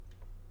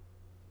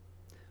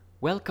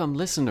Welcome,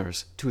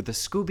 listeners, to the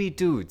Scooby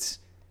Dudes.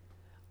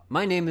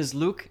 My name is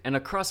Luke, and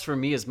across from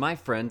me is my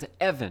friend,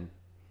 Evan.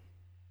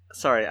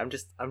 Sorry, I'm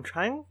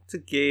trying to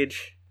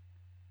gauge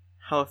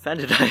how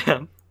offended I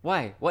am.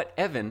 Why? What,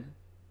 Evan?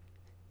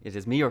 It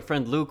is me, your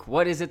friend Luke.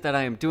 What is it that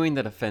I am doing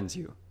that offends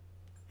you?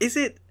 Is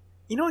it...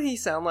 You know what you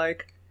sound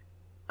like?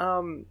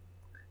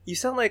 You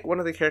sound like one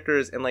of the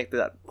characters in, like,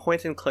 that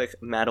point-and-click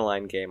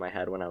Madeline game I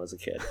had when I was a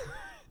kid.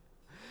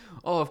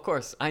 Oh, of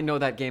course. I know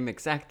that game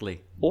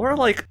exactly. Or,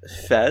 like,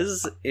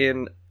 Fez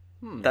in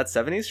that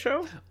 70s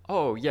show?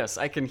 Oh, yes,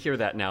 I can hear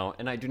that now,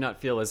 and I do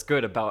not feel as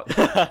good about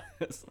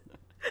this.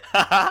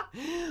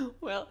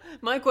 Well,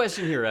 my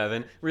question here,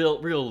 Evan,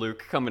 real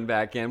Luke coming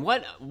back in.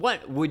 What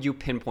would you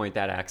pinpoint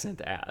that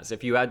accent as?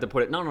 If you had to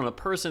put it not on a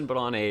person, but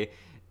on a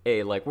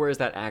like, where does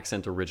that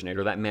accent originate,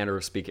 or that manner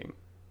of speaking?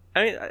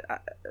 I mean,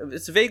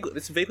 it's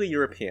vaguely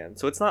European,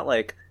 so it's not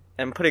like,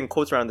 I'm putting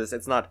quotes around this,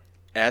 it's not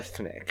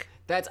ethnic.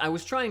 I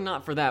was trying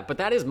not for that, but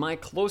that is my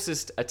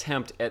closest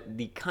attempt at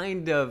the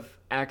kind of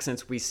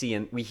accents we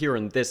hear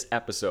in this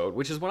episode,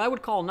 which is what I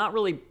would call not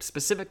really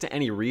specific to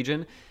any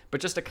region,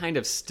 but just a kind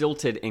of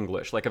stilted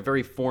English, like a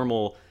very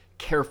formal,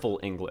 careful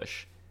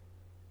English.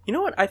 You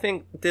know what I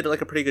think did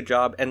like a pretty good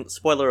job, and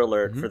spoiler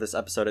alert for this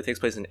episode, it takes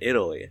place in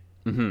Italy.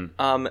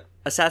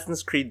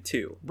 Assassin's Creed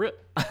 2.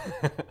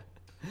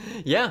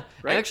 Yeah,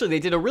 right? Actually, they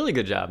did a really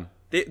good job.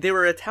 They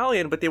were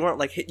Italian, but they weren't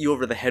like hit you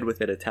over the head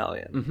with it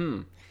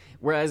Italian.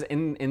 Whereas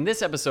in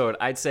this episode,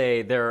 I'd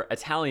say they're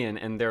Italian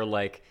and they're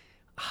like,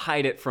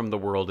 hide it from the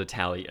world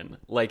Italian.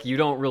 Like, you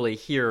don't really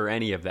hear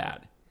any of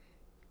that.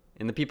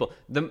 And the people,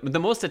 the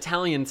most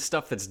Italian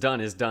stuff that's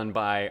done is done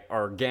by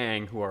our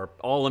gang, who are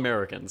all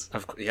Americans.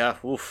 Yeah,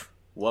 woof.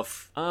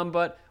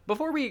 But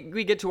before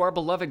we get to our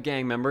beloved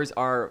gang members,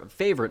 our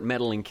favorite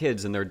meddling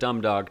kids and their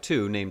dumb dog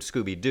too, named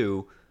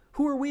Scooby-Doo,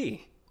 who are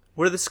we?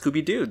 We're the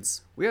Scooby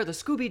Dudes. We are the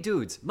Scooby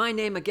Dudes. My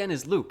name again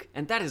is Luke,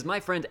 and that is my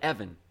friend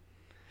Evan.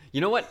 You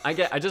know what?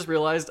 I just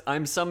realized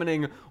I'm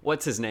summoning,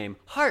 what's his name?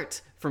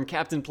 Hart from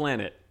Captain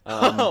Planet.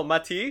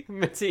 Mati?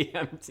 Mati.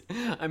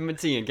 I'm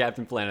Mati in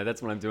Captain Planet.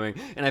 That's what I'm doing.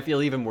 And I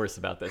feel even worse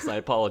about this. I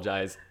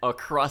apologize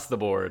across the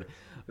board.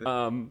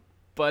 But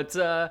we're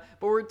the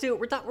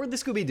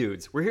Scooby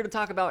Dudes. We're here to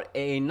talk about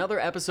another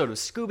episode of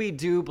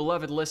Scooby-Doo,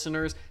 beloved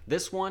listeners.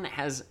 This one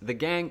has the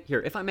gang.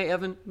 Here, if I may,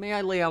 Evan, may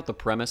I lay out the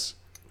premise?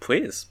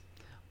 Please.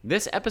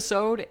 This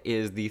episode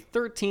is the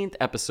 13th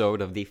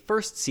episode of the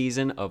first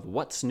season of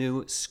What's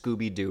New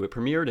Scooby-Doo. It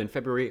premiered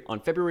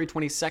on February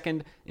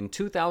 22nd in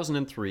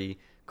 2003,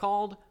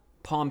 called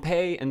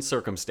Pompeii and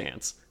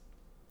Circumstance.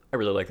 I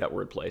really like that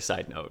wordplay,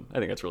 side note. I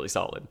think that's really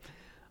solid.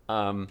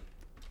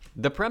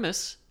 The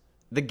premise: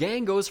 the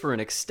gang goes for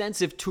an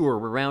extensive tour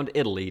around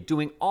Italy,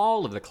 doing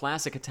all of the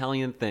classic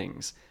Italian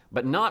things.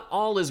 But not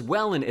all is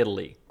well in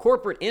Italy.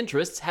 Corporate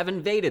interests have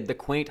invaded the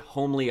quaint,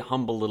 homely,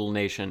 humble little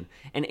nation.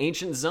 An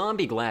ancient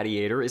zombie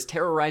gladiator is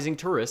terrorizing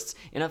tourists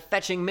in a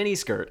fetching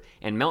miniskirt,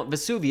 and Mount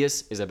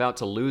Vesuvius is about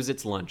to lose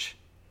its lunch.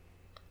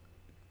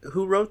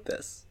 Who wrote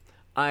this?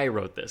 I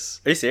wrote this.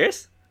 Are you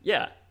serious?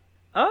 Yeah.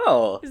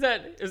 Oh. Is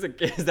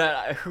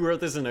that who wrote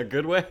this in a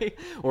good way?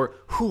 Or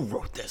who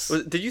wrote this?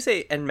 Did you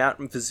say, and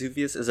Mount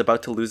Vesuvius is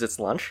about to lose its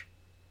lunch?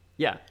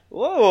 Yeah.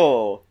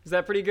 Whoa. Is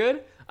that pretty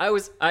good? I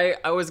was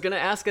gonna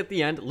ask at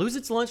the end, lose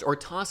its lunch or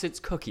toss its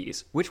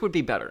cookies? Which would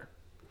be better?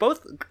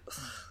 Both,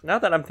 now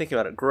that I'm thinking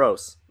about it,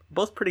 gross.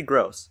 Both pretty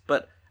gross,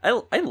 but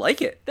I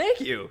like it. Thank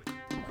you.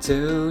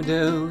 Two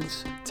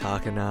dudes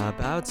talking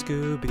about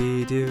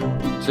Scooby-Doo.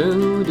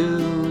 Two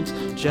dudes,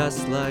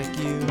 Just like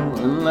you.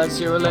 unless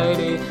you're a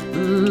lady,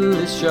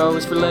 this show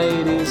is for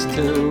ladies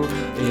too.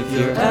 If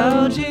you're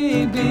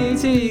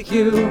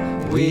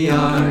LGBTQ, we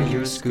are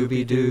your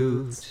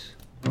Scooby-Doos.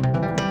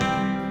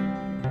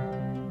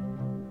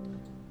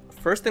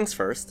 First things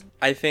first,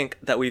 I think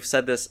that we've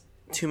said this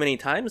too many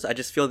times. I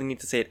just feel the need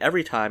to say it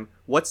every time.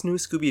 What's New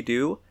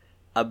Scooby-Doo?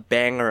 A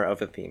banger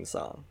of a theme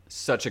song.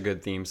 Such a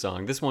good theme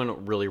song. This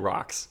one really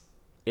rocks.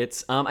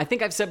 It's I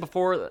think I've said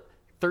before,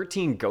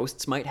 13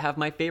 Ghosts might have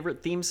my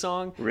favorite theme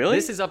song. Really?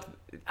 This is up.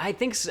 I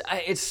think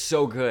it's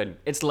so good.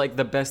 It's like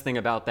the best thing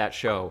about that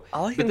show.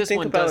 All I but can this think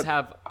one about does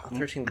have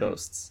 13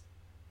 Ghosts.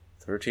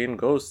 13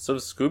 Ghosts of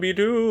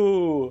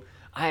Scooby-Doo.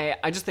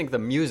 I just think the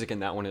music in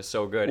that one is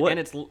so good. What, And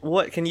it's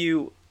what can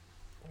you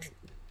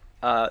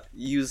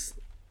use...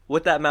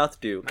 What that mouth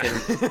do?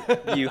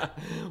 Can you...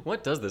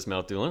 What does this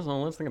mouth do?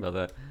 Let's think about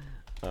that.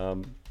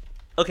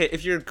 Okay,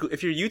 if you're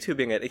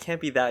YouTubing it, it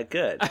can't be that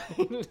good.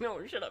 No,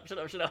 shut up.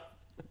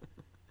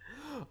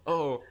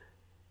 Oh,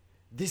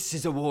 this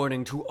is a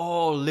warning to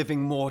all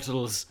living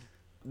mortals.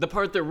 The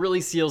part that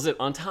really seals it,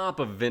 on top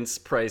of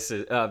Vincent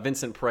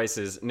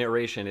Price's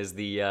narration, is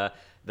the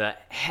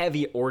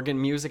heavy organ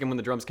music, and when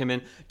the drums come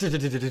in,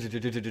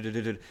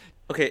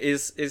 Okay,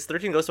 is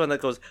 13 Ghosts one that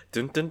goes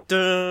dun dun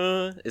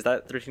dun? Is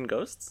that 13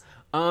 Ghosts?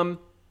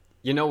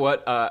 You know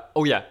what?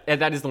 Oh yeah,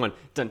 that is the one.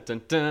 Dun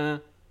dun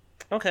dun.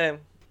 Okay.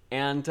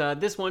 And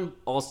this one,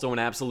 also an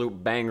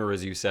absolute banger,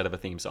 as you said, of a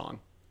theme song.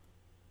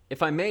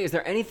 If I may, is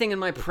there anything in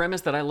my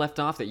premise that I left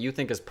off that you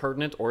think is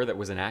pertinent or that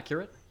was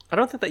inaccurate? I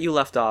don't think that you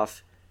left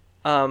off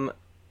Did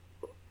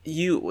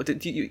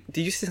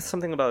you say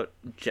something about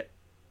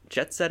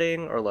jet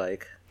setting or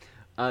like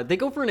They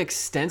go for an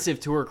extensive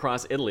tour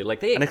across Italy. Like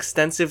they an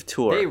extensive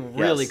tour? They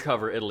really Yes.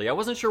 cover Italy. I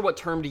wasn't sure what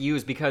term to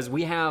use because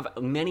we have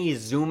many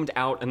zoomed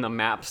out in the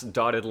maps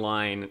dotted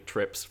line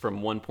trips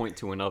from one point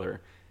to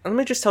another. Let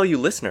me just tell you,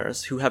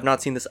 listeners who have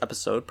not seen this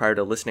episode prior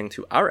to listening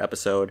to our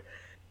episode,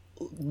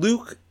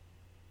 Luke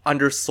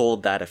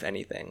undersold that, if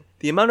anything.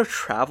 The amount of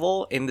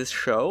travel in this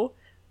show,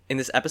 in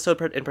this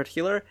episode in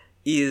particular,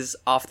 is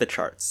off the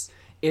charts.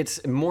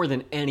 It's more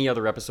than any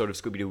other episode of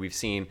Scooby-Doo we've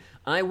seen.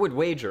 I would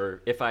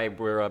wager, if I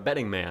were a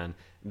betting man,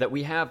 that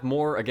we have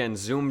more, again,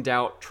 zoomed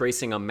out,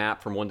 tracing a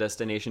map from one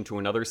destination to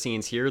another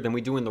scenes here than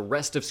we do in the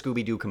rest of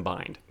Scooby-Doo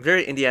combined.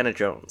 Very Indiana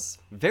Jones.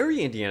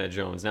 Very Indiana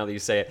Jones, now that you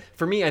say it.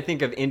 For me, I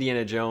think of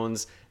Indiana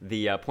Jones,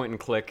 the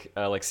point-and-click,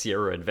 like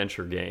Sierra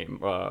adventure game,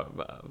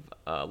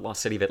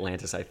 Lost City of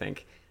Atlantis, I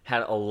think,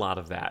 had a lot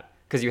of that.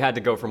 Because you had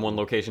to go from one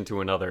location to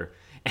another.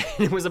 And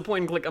it was a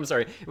point-and-click,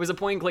 it was a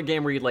point-and-click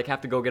game where you'd, like,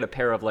 have to go get a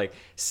pair of, like,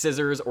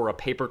 scissors or a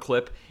paper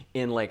clip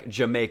in, like,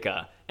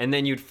 Jamaica. And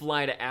then you'd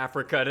fly to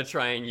Africa to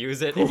try and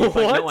use it. And you'd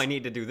be like, no, I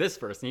need to do this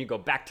first. And you go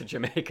back to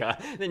Jamaica.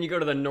 Then you go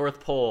to the North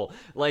Pole.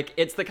 Like,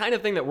 it's the kind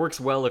of thing that works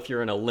well if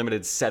you're in a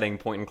limited setting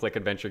point-and-click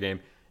adventure game.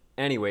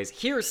 Anyways,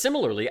 here,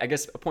 similarly, I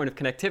guess a point of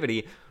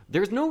connectivity,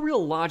 there's no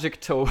real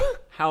logic to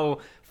how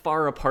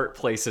far apart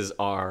places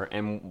are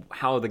and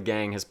how the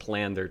gang has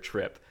planned their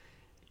trip.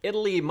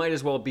 Italy might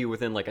as well be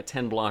within like a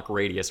 10-block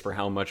radius for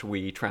how much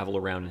we travel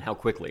around and how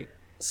quickly.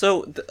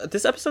 So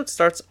this episode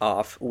starts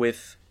off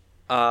with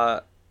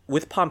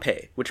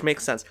Pompeii, which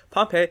makes sense.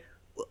 Pompeii,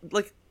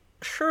 like,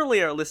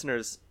 surely our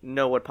listeners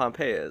know what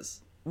Pompeii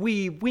is.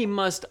 We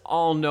must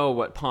all know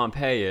what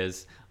Pompeii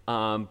is,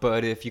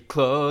 but if you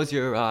close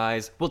your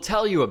eyes, we'll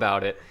tell you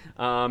about it.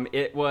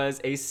 It was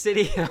a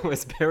city that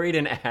was buried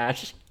in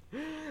ash.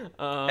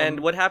 And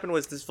what happened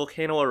was this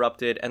volcano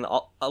erupted, and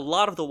a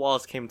lot of the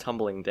walls came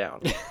tumbling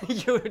down.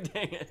 You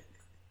dang it.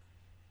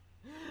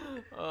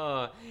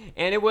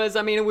 And it was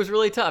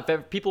really tough.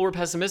 People were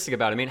pessimistic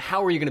about it. I mean,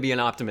 how are you going to be an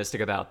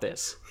optimistic about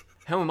this?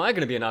 How am I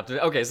going to be an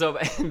optimist? Okay, so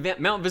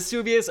Mount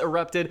Vesuvius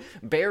erupted,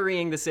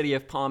 burying the city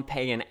of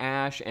Pompeii in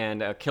ash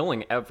and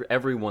killing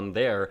everyone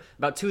there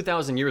about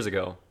 2,000 years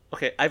ago.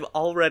 Okay, I've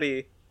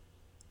already,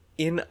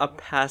 in a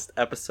past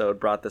episode,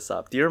 brought this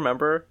up. Do you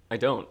remember? I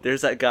don't.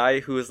 There's that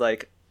guy who was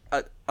like,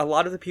 a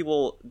lot of the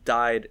people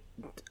died,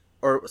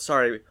 or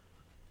sorry,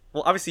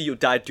 well, obviously you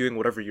died doing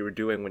whatever you were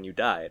doing when you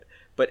died.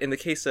 But in the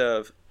case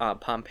of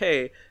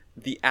Pompeii,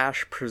 the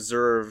ash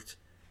preserved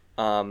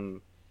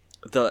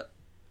the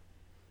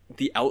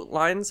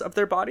outlines of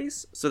their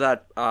bodies, so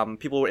that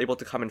people were able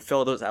to come and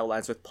fill those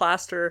outlines with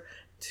plaster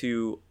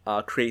to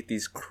create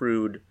these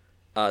crude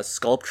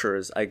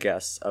sculptures, I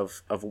guess,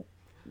 of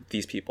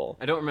these people.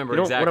 I don't remember You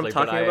know exactly, what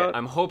I'm talking about?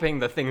 I'm hoping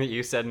the thing that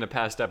you said in a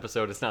past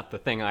episode is not the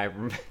thing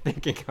I'm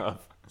thinking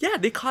of. Yeah,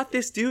 they caught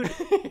this dude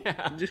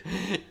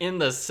In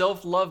the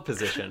self-love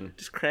position.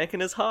 just cranking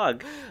his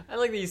hog. I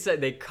like that you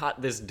said they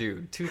caught this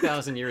dude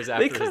 2,000 years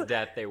after his caught-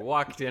 death. They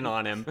walked in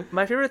on him.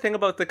 My favorite thing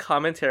about the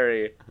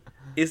commentary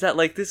is that,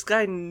 like, this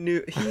guy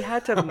knew, he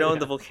had to have known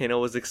the volcano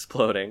was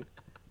exploding.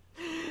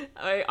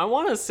 I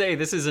want to say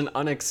this is an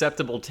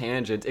unacceptable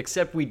tangent,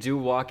 except we do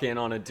walk in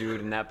on a dude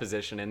in that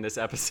position in this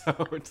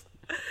episode.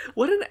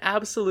 What an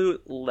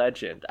absolute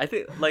legend. I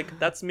think, like,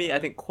 that's me, I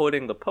think,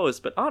 quoting the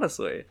post, but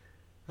honestly.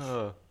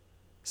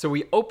 So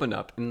we open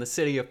up in the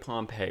city of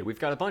Pompeii. We've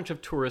got a bunch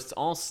of tourists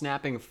all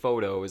snapping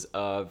photos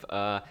of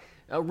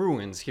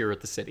ruins here at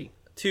the city.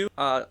 Two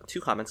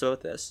comments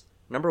about this.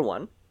 Number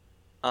one,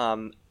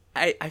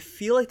 I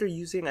feel like they're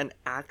using an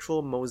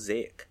actual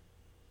mosaic.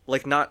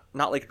 Like, not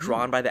like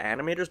drawn by the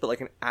animators, but like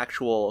an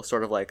actual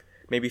sort of like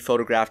maybe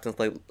photographed and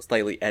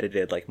slightly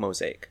edited like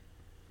mosaic.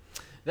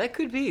 That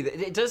could be.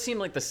 It does seem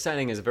like the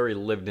setting is very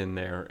lived in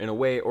there in a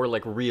way, or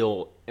like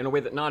real, in a way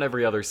that not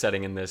every other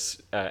setting in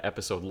this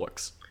episode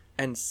looks.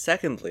 And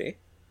secondly,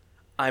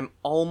 I'm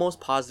almost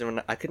positive,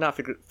 and I could not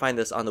find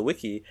this on the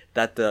wiki,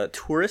 that the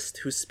tourist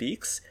who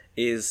speaks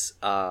is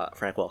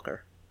Frank Welker.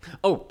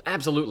 Oh,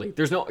 absolutely.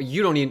 We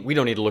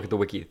don't need to look at the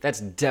wiki. That's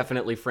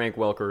definitely Frank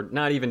Welker,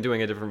 not even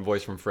doing a different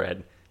voice from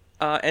Fred.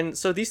 And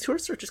so these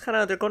tourists are just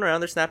they're going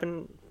around, they're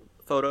snapping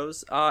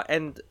photos,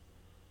 and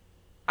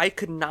I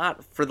could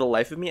not, for the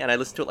life of me, and I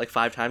listened to it like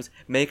 5 times,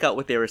 make out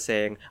what they were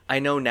saying. I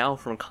know now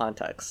from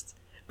context.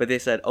 But they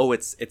said, oh,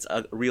 it's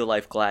a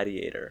real-life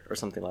gladiator, or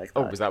something like that.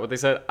 Oh, was that what they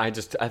said? I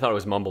thought it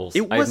was mumbles.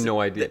 It I have no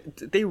idea.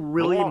 They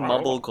really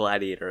mumble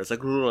gladiator. It's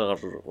like...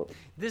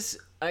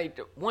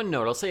 One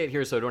note, I'll say it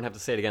here so I don't have to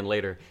say it again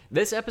later.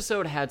 This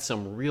episode had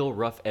some real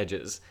rough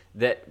edges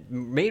that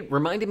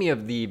reminded me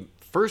of the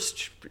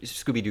first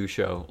Scooby-Doo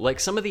show. Like,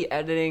 some of the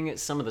editing,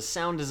 some of the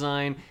sound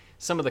design,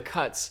 some of the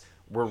cuts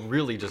were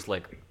really just,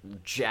 like,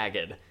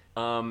 jagged.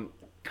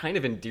 Kind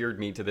of endeared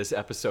me to this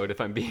episode, if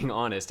I'm being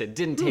honest. It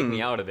didn't take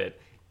me out of it.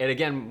 And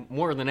again,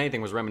 more than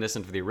anything, was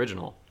reminiscent of the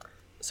original.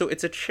 So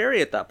it's a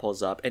chariot that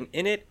pulls up, and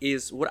in it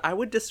is what I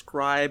would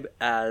describe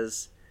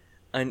as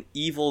an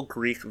evil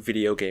Greek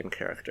video game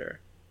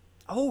character.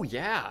 Oh,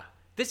 yeah.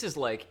 This is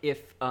like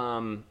if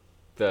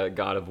the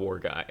God of War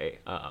guy,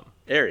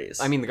 Ares.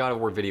 I mean the God of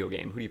War video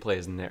game. Who do you play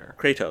as in there?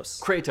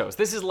 Kratos. Kratos.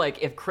 This is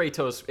like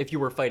if you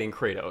were fighting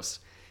Kratos,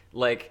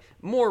 like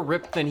more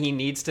ripped than he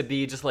needs to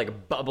be, just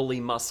like bubbly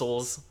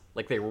muscles,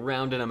 like they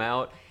rounded him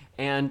out,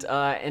 and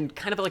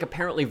kind of like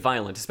apparently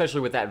violent,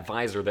 especially with that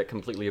visor that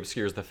completely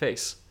obscures the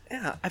face.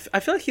 Yeah, I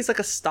feel like he's like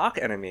a stock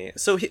enemy.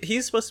 So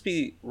he's supposed to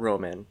be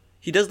Roman.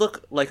 He does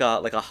look like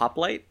a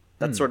hoplite.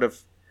 That's sort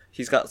of.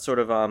 He's got sort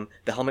of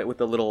the helmet with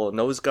the little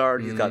nose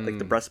guard. He's got like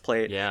the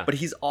breastplate. Yeah. But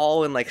he's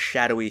all in like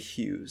shadowy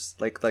hues,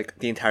 like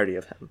the entirety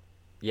of him.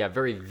 Yeah,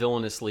 very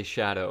villainously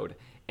shadowed.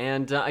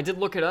 And I did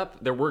look it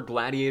up. There were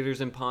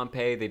gladiators in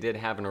Pompeii. They did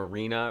have an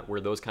arena where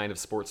those kind of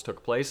sports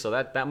took place. So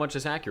that much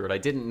is accurate. I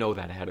didn't know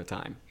that ahead of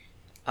time.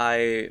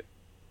 I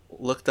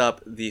looked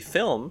up the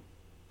film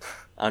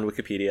on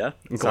Wikipedia,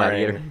 Gladiator.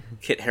 starring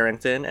Kit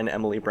Harington and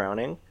Emily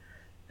Browning,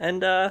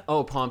 and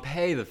Oh,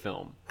 Pompeii, the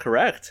film.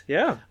 correct,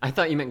 yeah. I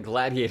thought you meant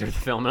Gladiator, the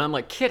film. And I'm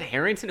like, Kit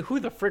Harington? Who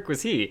the frick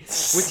was he?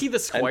 Was he the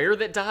squire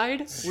that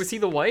died? Was he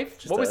the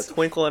wife? What was...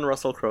 Twinkle in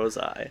Russell Crowe's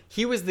eye?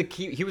 He was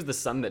the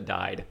son that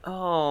died.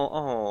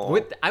 Oh.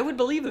 I would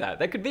believe that.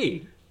 That could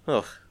be.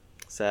 Ugh,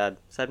 sad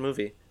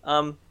movie.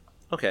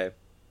 Okay,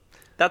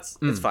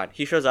 it's fine.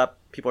 He shows up.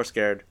 People are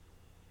scared.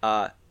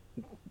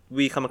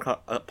 We come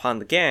upon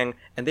the gang,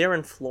 and they're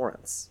in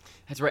Florence.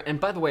 That's right. And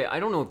by the way, I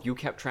don't know if you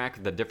kept track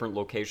of the different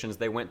locations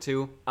they went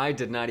to. I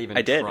did not even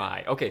I did.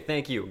 try. Okay,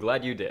 thank you.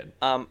 Glad you did.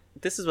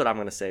 This is what I'm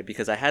gonna say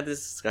because I had this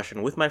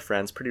discussion with my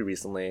friends pretty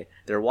recently.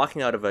 They're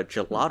walking out of a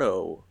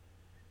gelato.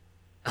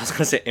 I was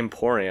gonna say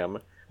emporium,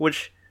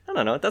 which I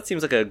don't know. That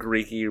seems like a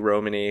Greeky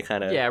Romany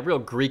kind of. Yeah,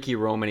 real Greeky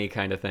Romany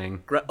kind of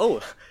thing.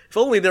 Oh, if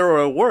only there were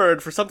a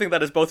word for something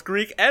that is both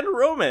Greek and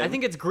Roman. I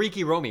think it's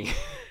Greeky Romy.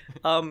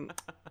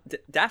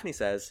 Daphne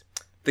says,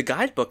 the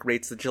guidebook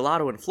rates the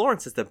gelato in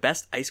Florence as the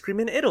best ice cream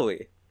in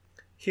Italy.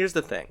 Here's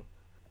the thing.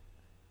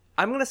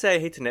 I'm going to say I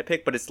hate to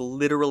nitpick, but it's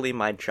literally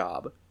my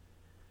job.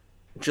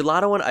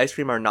 Gelato and ice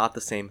cream are not the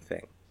same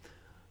thing.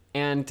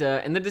 And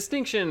the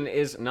distinction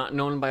is not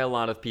known by a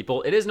lot of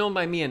people. It is known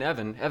by me and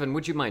Evan. Evan,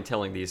 would you mind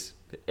telling these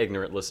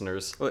ignorant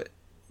listeners? Well,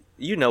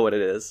 you know what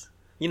it is.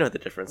 You know the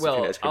difference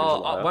between ice cream and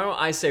gelato. Why don't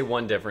I say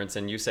one difference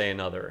and you say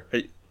another?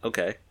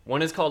 Okay.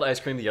 One is called ice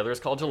cream, the other is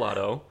called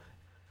gelato.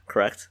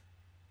 Correct.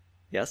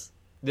 Yes?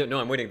 No,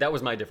 I'm waiting. That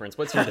was my difference.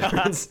 What's your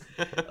difference?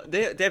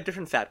 They have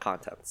different fat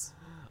contents.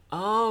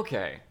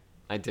 Okay.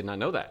 I did not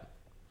know that.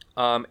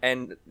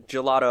 And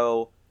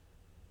gelato,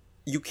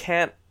 you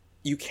can't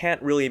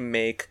really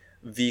make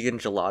vegan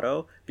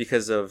gelato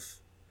because of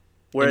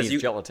It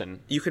needs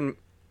gelatin. You can. Did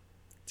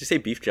you say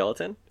beef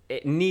gelatin?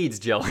 It needs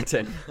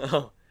gelatin.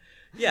 Oh,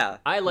 yeah.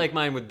 I like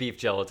mine with beef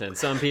gelatin.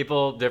 Some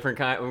people, different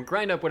kind.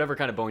 Grind up whatever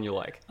kind of bone you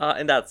like.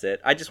 And that's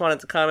it. I just wanted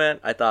to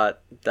comment. I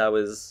thought that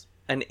was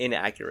an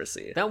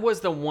inaccuracy. That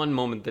was the one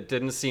moment that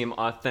didn't seem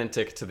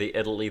authentic to the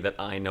Italy that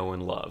I know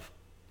and love.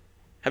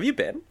 Have you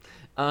been?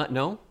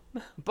 No.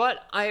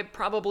 But I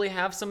probably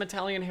have some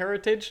Italian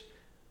heritage.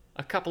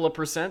 A couple of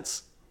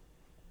percents.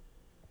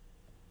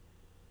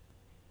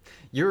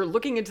 You're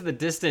looking into the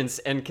distance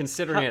and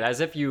considering it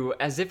as if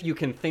you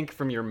can think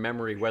from your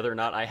memory whether or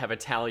not I have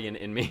Italian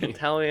in me.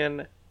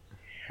 Italian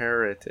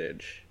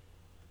heritage.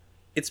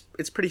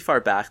 It's pretty far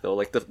back though.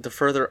 Like the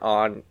further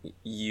on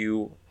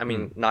you, I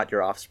mean, not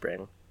your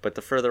offspring, but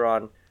the further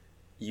on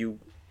you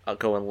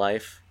go in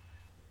life,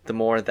 the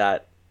more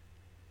that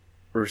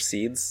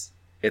recedes.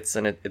 It's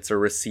a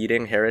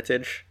receding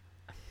heritage.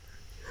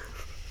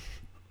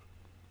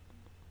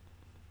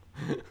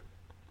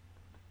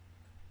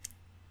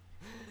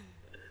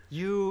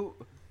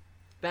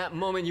 That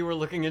moment you were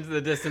looking into the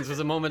distance was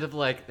a moment of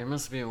like, there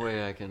must be a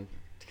way I can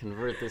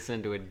convert this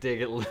into a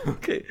dig at Luke.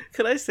 Okay,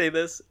 can I say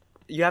this?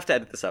 You have to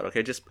edit this out,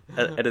 okay? Just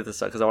edit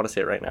this out because I want to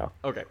say it right now.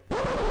 Okay.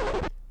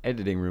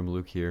 Editing room,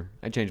 Luke here.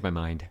 I changed my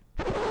mind.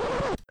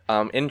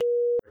 In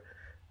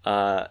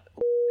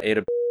ate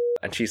a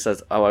and she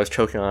says, "Oh, I was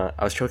choking on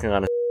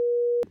a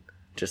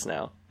just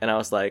now," and I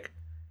was like,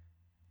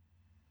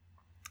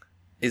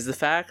 "Is the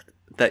fact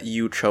that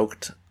you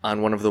choked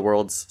on one of the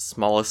world's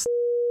smallest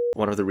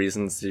one of the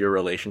reasons your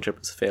relationship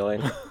is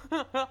failing?"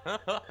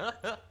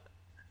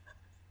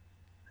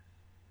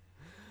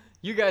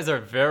 You guys are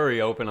very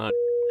open on.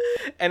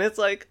 And it's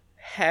like,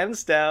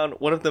 hands down,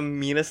 one of the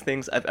meanest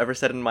things I've ever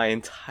said in my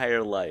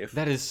entire life.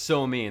 That is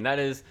so mean. That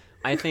is,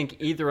 I think,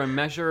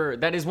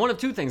 that is one of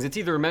two things. It's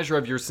either a measure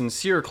of your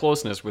sincere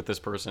closeness with this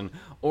person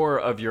or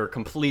of your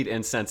complete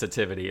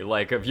insensitivity,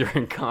 like of your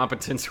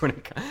incompetence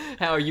when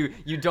how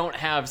you don't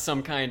have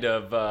some kind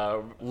of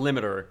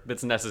limiter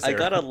that's necessary. I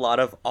got a lot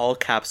of all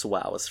caps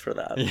wows for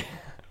that. Yeah.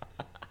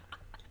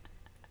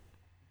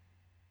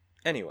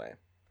 Anyway.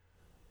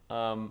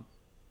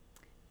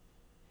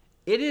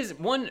 It is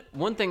one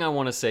thing I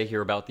want to say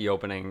here about the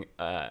opening,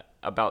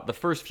 about the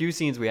first few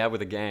scenes we have with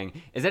the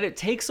gang, is that it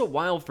takes a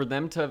while for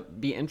them to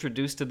be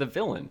introduced to the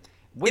villain.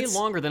 It's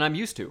longer than I'm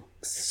used to.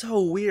 So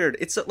weird.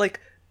 It's like,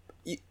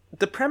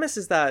 the premise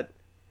is that,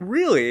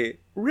 really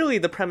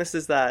the premise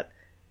is that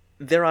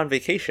they're on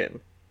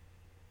vacation.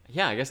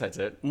 Yeah, I guess that's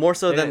it. More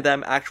so They than didn't-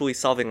 them actually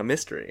solving a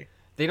mystery.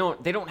 They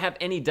don't have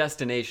any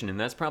destination, and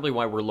that's probably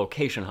why we're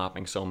location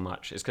hopping so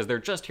much. Is because they're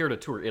just here to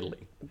tour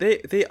Italy.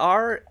 They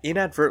are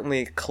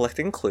inadvertently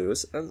collecting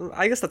clues.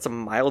 I guess that's a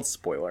mild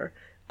spoiler.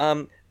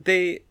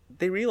 They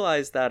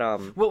realize that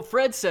Well,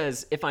 Fred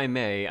says, if I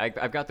may,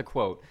 I've got the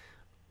quote,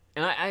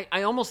 and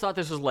I almost thought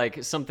this was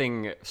like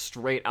something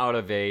straight out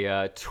of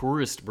a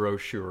tourist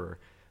brochure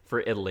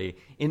for Italy.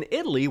 In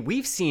Italy,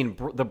 we've seen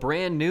the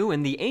brand new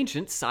and the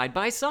ancient side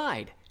by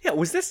side. yeah,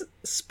 was this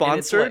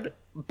sponsored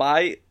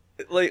by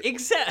like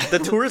Exactly.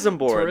 the tourism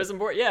board? Tourism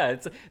board, yeah,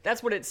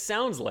 that's what it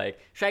sounds like.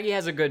 Shaggy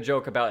has a good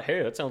joke about,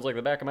 hey, that sounds like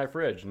the back of my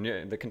fridge,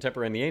 the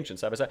contemporary and the ancient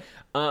side by side.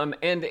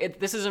 And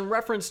this is in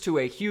reference to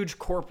a huge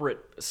corporate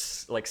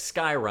like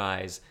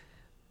skyrise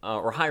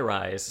or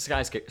high-rise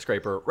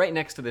skyscraper right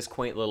next to this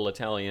quaint little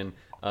Italian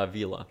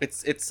villa.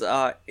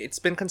 It's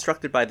been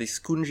constructed by the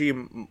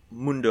Scungi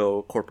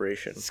Mundo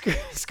Corporation.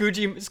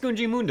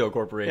 Scungi Mundo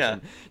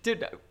Corporation. Yeah.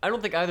 Dude, I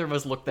don't think either of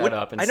us looked that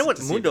up. And I know what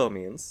to see Mundo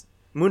means.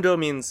 Mundo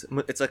means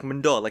it's like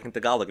mundo, like in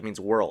Tagalog, it means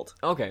world.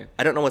 Okay.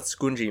 I don't know what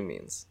Scungi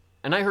means.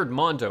 And I heard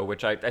mondo,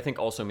 which I think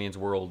also means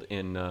world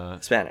in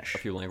Spanish. a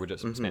few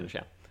languages. Mm-hmm. Spanish,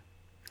 yeah.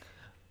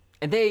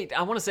 And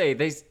I want to say,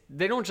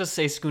 they don't just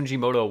say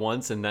Scungimoto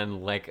once and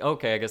then like,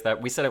 okay, I guess that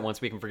we said it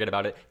once, we can forget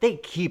about it. They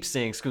keep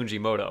saying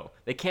Scungimoto.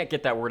 They can't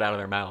get that word out of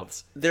their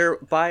mouths. They're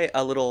by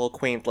a little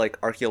quaint like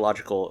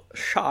archaeological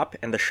shop,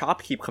 and the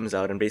shopkeep comes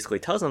out and basically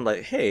tells them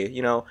like, hey,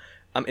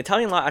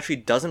 Italian law actually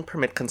doesn't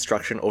permit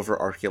construction over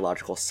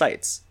archaeological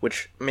sites,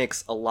 which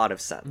makes a lot of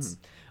sense.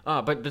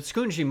 But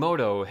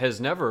Scungimoto has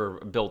never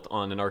built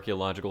on an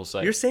archaeological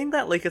site. You're saying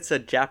that like it's a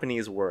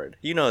Japanese word.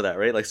 You know that,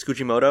 right? Like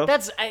Tsujimoto?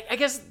 I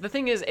guess the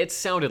thing is, it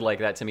sounded like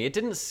that to me. It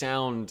didn't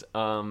sound,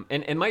 and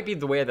it might be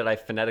the way that I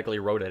phonetically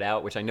wrote it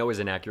out, which I know is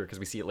inaccurate because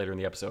we see it later in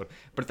the episode.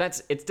 But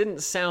it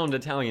didn't sound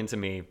Italian to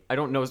me. I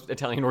don't know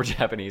Italian or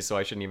Japanese, so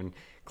I shouldn't even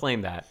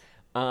claim that.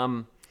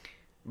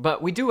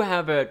 But we do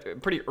have a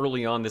pretty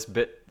early on this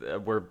bit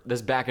where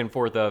this back and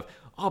forth of,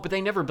 oh, but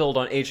they never build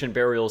on ancient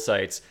burial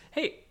sites.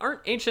 Hey, aren't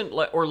ancient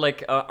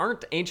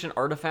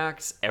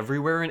artifacts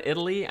everywhere in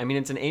Italy? I mean,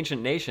 it's an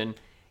ancient nation.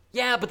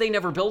 Yeah, but they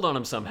never build on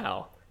them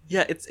somehow.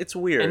 Yeah, it's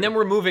weird. And then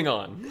we're moving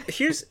on.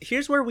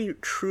 Here's where we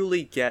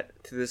truly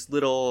get to this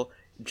little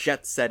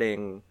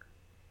jet-setting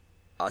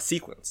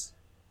sequence.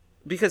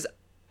 Because,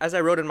 as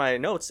I wrote in my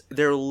notes,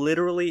 they're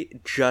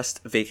literally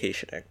just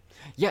vacationing.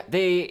 Yeah,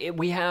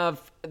 we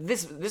have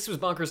this was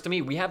bonkers to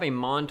me. We have a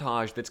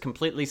montage that's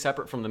completely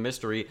separate from the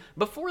mystery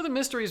before the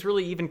mystery is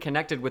really even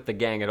connected with the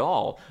gang at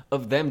all,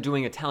 of them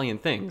doing Italian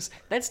things.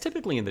 That's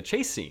typically in the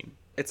chase scene.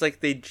 It's like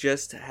they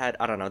just had,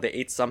 I don't know, they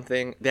ate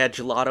something. They had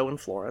gelato in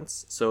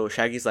Florence. So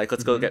Shaggy's like,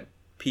 let's go get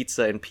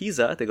pizza in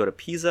Pisa. They go to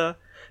Pisa.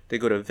 They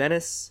go to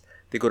Venice.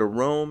 They go to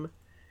Rome.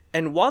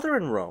 And while they're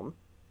in Rome,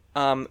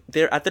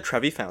 they're at the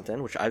Trevi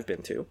Fountain, which I've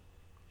been to.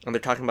 And they're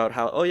talking about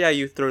how, oh yeah,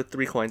 you throw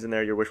 3 coins in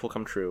there, your wish will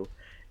come true.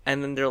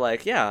 And then they're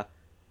like, yeah,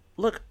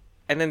 look.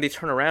 And then they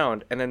turn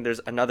around, and then there's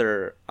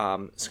another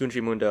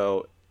Scungi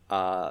Mundo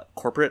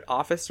corporate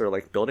office or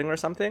like building or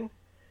something.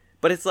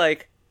 But it's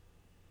like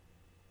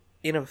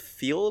in a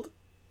field,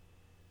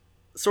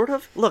 sort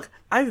of. Look,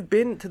 I've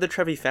been to the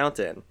Trevi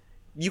Fountain.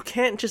 You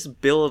can't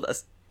just build a,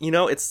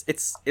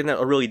 it's in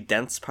a really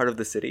dense part of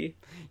the city.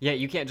 Yeah,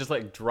 you can't just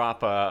like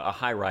drop a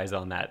high rise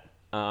on that.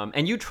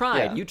 And you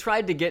tried. Yeah. You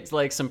tried to get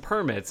like some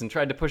permits and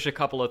tried to push a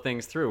couple of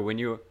things through when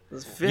you.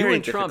 It's very you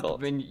and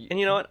difficult. Trump. And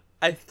you know what?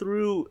 I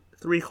threw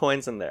 3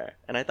 coins in there,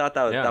 and I thought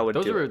that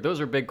would do it.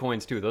 Those are big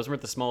coins too. Those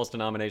weren't the smallest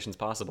denominations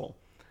possible.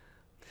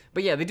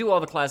 But yeah, they do all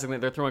the classic.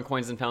 They're throwing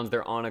coins in fountains.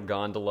 They're on a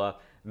gondola,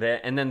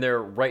 and then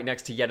they're right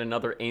next to yet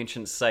another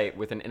ancient site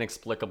with an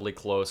inexplicably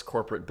close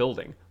corporate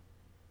building.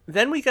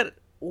 Then we get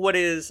what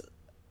is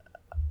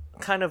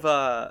kind of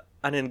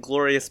an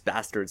Inglorious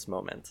Bastards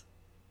moment,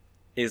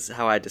 is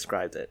how I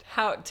described it.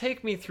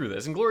 Take me through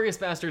this. Inglourious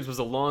Basterds was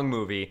a long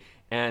movie,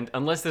 and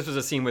unless this was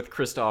a scene with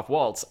Christoph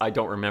Waltz, I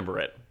don't remember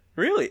it.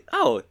 Really?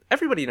 Oh,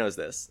 everybody knows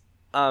this.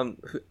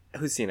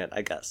 Who's seen it,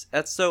 I guess.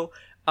 That's so.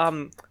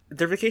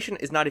 Their vacation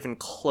is not even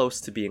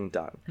close to being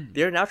done.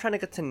 They're now trying to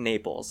get to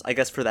Naples, I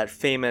guess, for that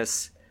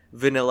famous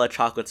vanilla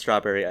chocolate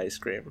strawberry ice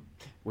cream.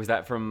 Was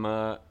that from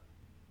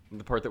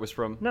the part that was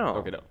from? No.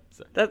 Okay, no.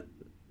 That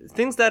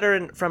things that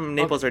are from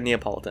Naples are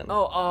Neapolitan.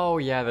 Oh,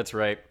 yeah, that's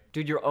right.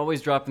 Dude, you're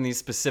always dropping these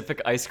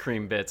specific ice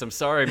cream bits. I'm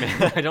sorry,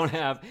 man. I don't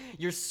have.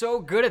 You're so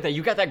good at that.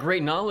 You got that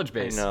great knowledge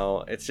base.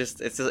 No,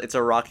 it's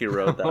a rocky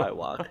road that I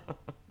walk.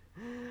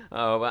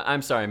 Oh,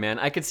 I'm sorry, man.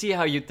 I could see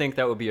how you'd think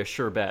that would be a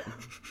sure bet.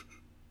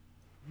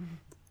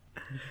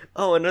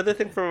 Oh, another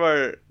thing from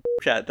our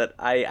chat that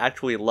I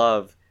actually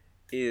love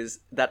is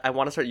that I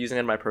want to start using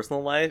in my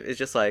personal life is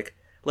just like,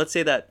 let's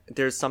say that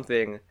there's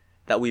something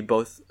that we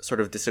both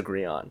sort of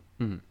disagree on,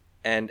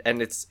 and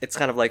it's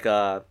kind of like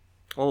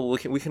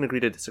we can agree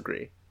to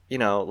disagree.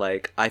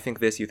 Like I think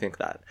this, you think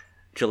that.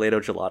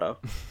 Gelato.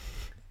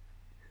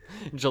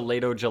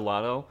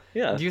 Gelato.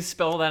 Yeah. Do you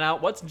spell that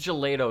out? What's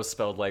gelato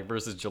spelled like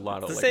versus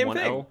gelato? It's the like same one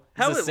thing. O?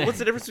 What's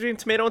the difference between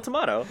tomato and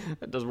tomato?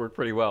 That does work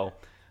pretty well.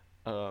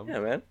 Yeah,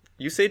 man.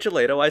 You say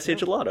gelato, I say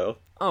gelato.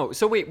 Oh,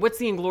 so wait, what's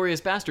the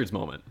Inglourious Bastards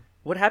moment?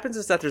 What happens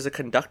is that there's a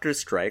conductor's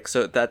strike,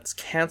 so that's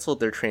canceled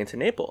their train to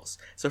Naples.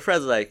 So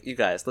Fred's like, you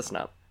guys, listen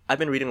up. I've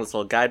been reading this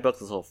little guidebook,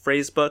 this little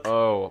phrase book.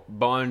 Oh,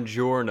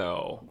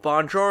 Buongiorno.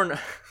 Buongiorno.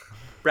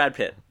 Brad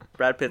Pitt.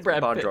 Brad Pitt's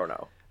Brad Pitt.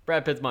 Buongiorno.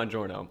 Brad Pitt's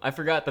Buongiorno. I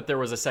forgot that there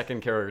was a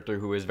second character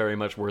who was very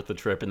much worth the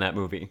trip in that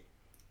movie.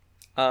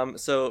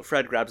 So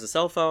Fred grabs a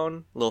cell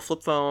phone, little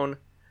flip phone.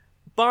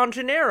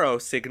 Buongiorno,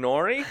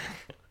 signori.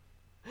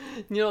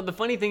 You know, the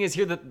funny thing is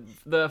here that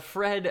the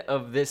Fred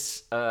of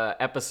this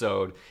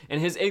episode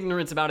and his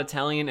ignorance about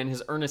Italian and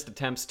his earnest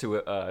attempts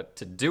to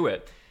do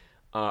it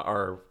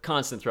are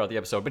constant throughout the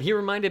episode. But he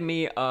reminded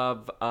me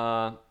of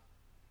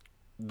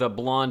the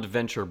blonde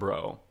Venture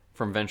Bro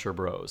from Venture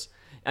Bros.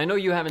 I know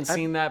you haven't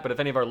seen that, but if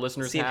any of our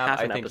listeners seen have, half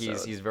I an think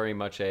episode. he's very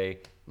much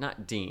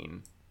not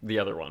Dean, the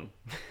other one.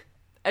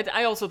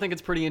 I also think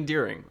it's pretty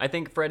endearing. I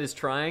think Fred is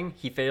trying.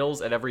 He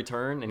fails at every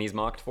turn, and he's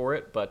mocked for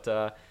it. But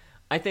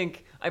I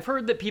think I've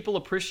heard that people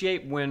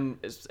appreciate when,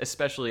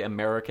 especially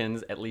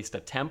Americans, at least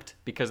attempt,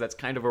 because that's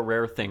kind of a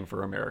rare thing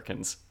for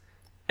Americans.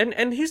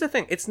 And here's the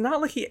thing. It's not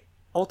like he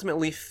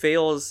ultimately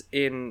fails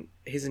in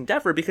his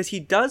endeavor, because he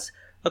does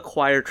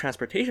acquire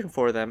transportation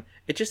for them.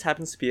 It just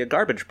happens to be a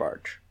garbage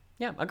barge.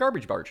 Yeah, a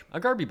garbage barge. A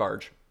Garby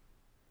barge.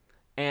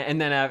 And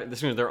then as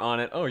soon as they're on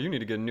it, oh, you need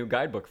to get a new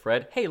guidebook,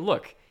 Fred. Hey,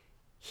 look.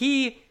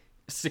 He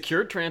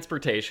secured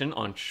transportation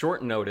on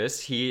short notice.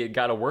 He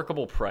got a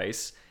workable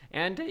price.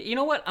 And you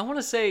know what? I want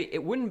to say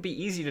it wouldn't be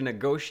easy to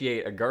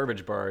negotiate a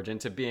garbage barge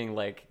into being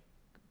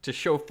to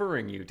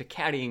chauffeuring you, to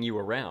caddying you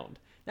around.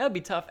 That would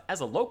be tough as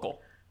a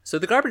local. So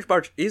the garbage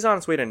barge is on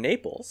its way to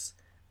Naples,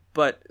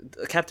 but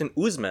Captain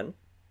Uzman,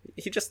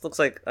 he just looks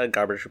like a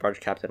garbage barge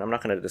captain. I'm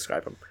not going to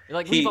describe him.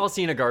 We've all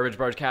seen a garbage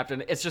barge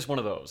captain. It's just one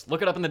of those.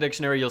 Look it up in the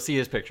dictionary. You'll see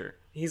his picture.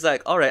 He's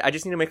like, all right, I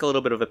just need to make a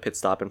little bit of a pit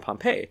stop in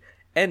Pompeii.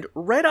 And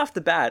right off the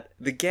bat,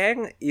 the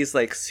gang is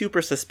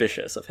super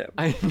suspicious of him.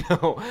 I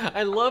know.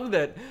 I love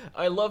that.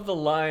 I love the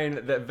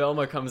line that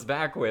Velma comes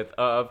back with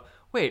of,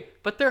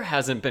 wait, but there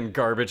hasn't been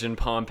garbage in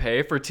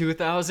Pompeii for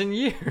 2,000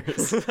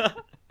 years.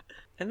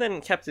 And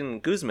then Captain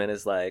Guzman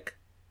is like,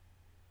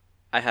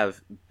 I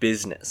have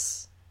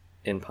business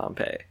in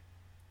Pompeii.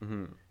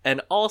 Mm-hmm.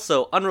 And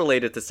also,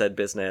 unrelated to said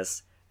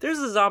business, there's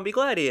a zombie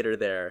gladiator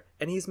there,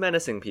 and he's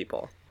menacing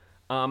people.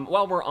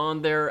 While we're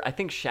on there, I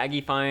think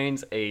Shaggy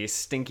finds a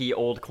stinky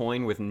old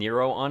coin with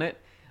Nero on it.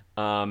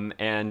 And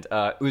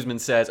Uzman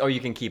says, oh, you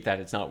can keep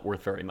that. It's not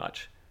worth very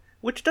much.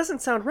 Which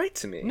doesn't sound right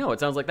to me. No, it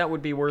sounds like that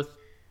would be worth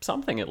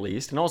something at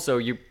least. And also,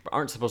 you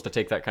aren't supposed to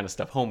take that kind of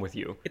stuff home with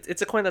you.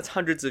 It's a coin that's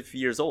hundreds of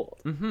years old.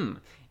 Mm-hmm.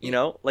 You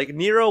know?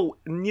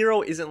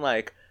 Nero isn't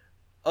like,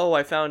 oh,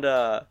 I found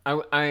a...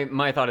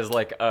 My thought is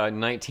like a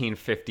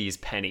 1950s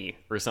penny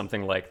or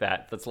something like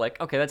that. That's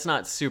okay, that's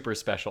not super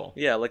special.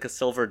 Yeah, like a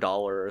silver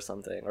dollar or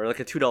something. Or like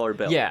a $2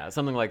 bill. Yeah,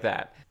 something like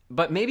that.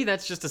 But maybe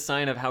that's just a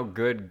sign of how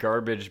good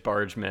garbage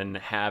bargemen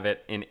have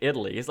it in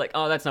Italy. It's like,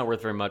 oh, that's not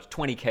worth very much.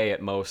 20K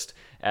at most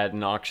at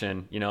an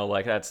auction. You know,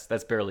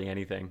 that's barely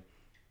anything.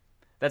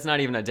 That's not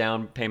even a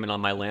down payment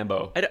on my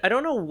Lambo. I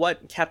don't know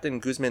what Captain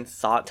Guzman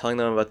thought telling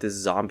them about this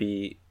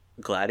zombie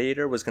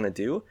gladiator was going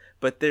to do,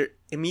 but they're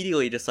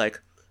immediately just like,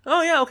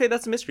 oh yeah, okay,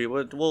 that's a mystery.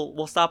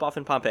 We'll stop off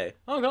in Pompeii.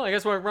 Oh, no, I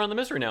guess we're on the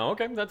mystery now.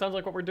 Okay, that sounds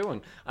like what we're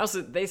doing.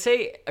 Also, they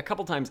say a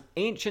couple times,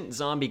 ancient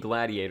zombie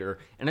gladiator,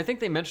 and I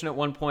think they mentioned at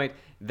one point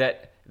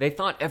that they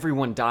thought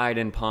everyone died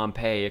in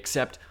Pompeii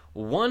except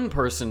one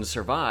person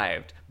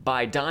survived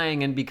by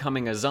dying and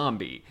becoming a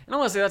zombie. And I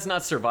want to say that's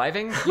not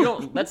surviving.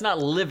 That's not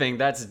living.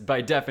 That's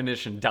by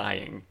definition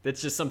dying.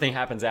 That's just something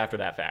happens after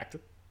that fact.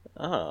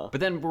 Oh.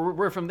 But then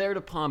we're from there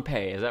to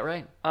Pompeii, is that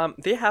right?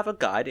 They have a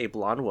guide, a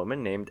blonde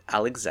woman named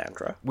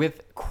Alexandra.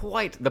 With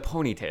quite the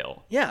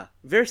ponytail. Yeah,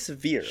 very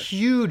severe.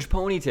 Huge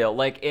ponytail.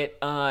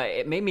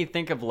 It made me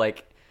think of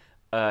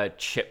a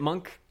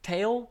chipmunk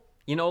tail.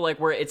 You know,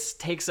 where it's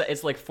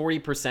like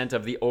 40%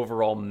 of the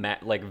overall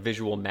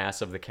visual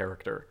mass of the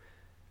character.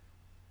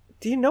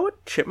 Do you know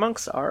what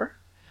chipmunks are?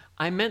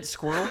 I meant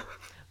squirrel.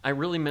 I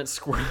really meant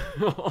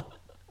squirrel.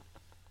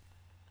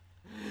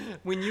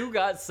 When you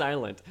got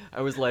silent,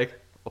 I was like,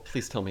 oh,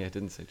 please tell me I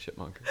didn't say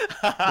chipmunk.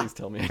 Please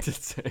tell me I did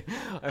say.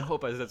 I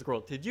hope I said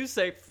squirrel. Did you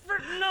say...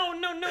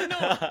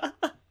 No.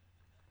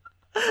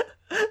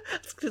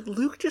 Did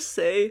Luke just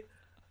say,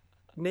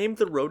 name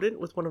the rodent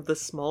with one of the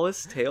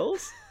smallest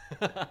tails?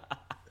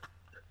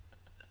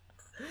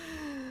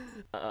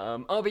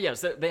 But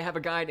yes, they have a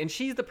guide, and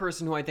she's the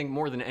person who I think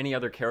more than any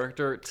other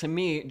character, to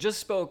me, just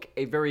spoke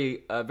a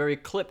very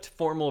clipped,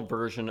 formal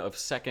version of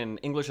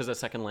English as a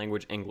second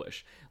language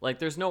English.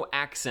 There's no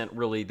accent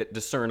really that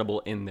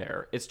discernible in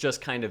there. It's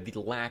just kind of the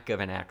lack of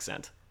an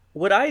accent.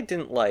 What I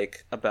didn't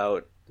like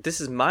about,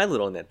 this is my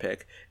little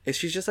nitpick, is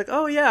she's just like,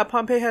 oh yeah,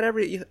 Pompeii had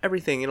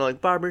everything,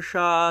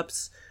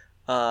 barbershops,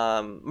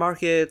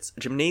 markets,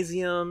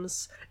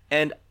 gymnasiums,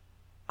 and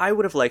I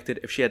would have liked it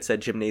if she had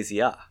said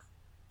gymnasia.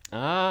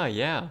 Ah,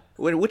 yeah.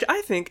 Which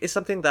I think is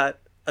something that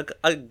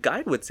a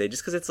guide would say,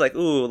 just because it's like,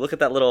 ooh, look at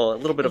that little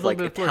bit of like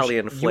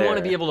Italian flair. You want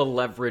to be able to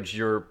leverage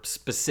your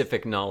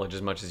specific knowledge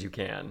as much as you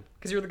can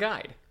because you're the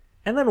guide.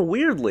 And then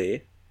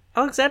weirdly,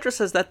 Alexandra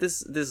says that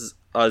this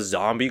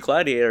zombie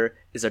gladiator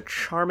is a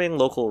charming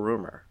local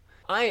rumor.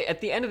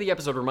 At the end of the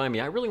episode, remind me,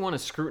 I really want to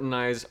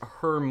scrutinize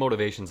her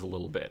motivations a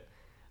little bit.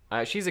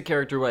 She's a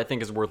character who I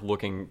think is worth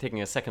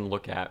taking a second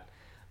look at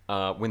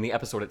when the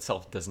episode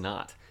itself does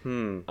not.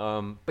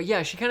 But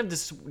yeah, she kind of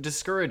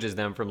discourages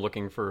them from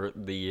looking for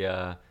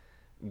the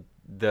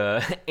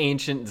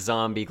ancient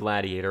zombie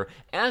gladiator,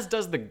 as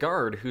does the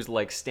guard who's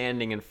like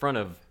standing in front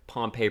of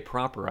Pompeii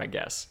proper, I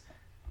guess.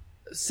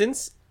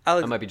 Since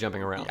I might be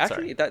jumping around.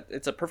 Actually,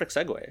 it's a perfect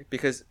segue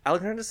because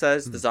Alexandra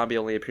says the zombie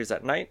only appears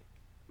at night,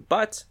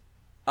 but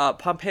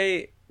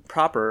Pompeii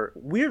proper,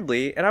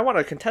 weirdly, and I want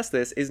to contest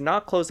this, is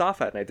not closed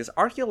off at night. This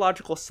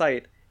archaeological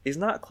site is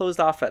not closed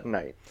off at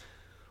night.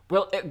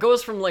 Well, it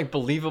goes from like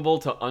believable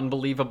to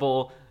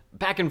unbelievable,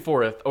 back and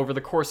forth over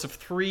the course of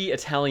 3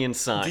 Italian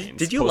signs.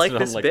 Did you like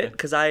this bit?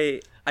 Because I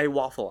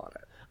waffle on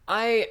it.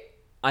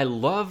 I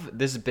love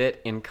this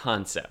bit in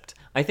concept.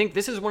 I think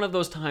this is one of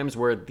those times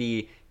where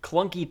the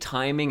clunky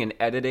timing and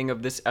editing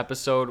of this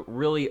episode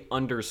really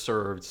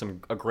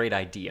underserved a great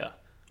idea.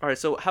 All right,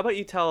 so how about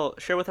you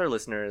share with our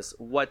listeners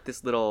what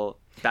this little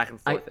back and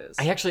forth is?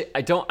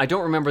 I don't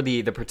remember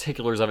the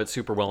particulars of it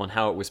super well and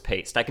how it was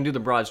paced. I can do the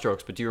broad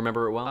strokes, but do you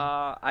remember it well?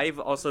 I've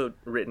also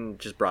written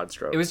just broad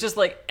strokes. It was just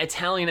like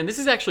Italian, and this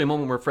is actually a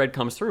moment where Fred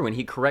comes through and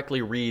he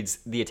correctly reads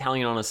the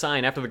Italian on a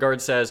sign after the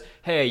guard says,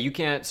 "Hey, you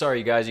can't. Sorry,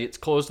 you guys, it's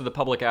closed to the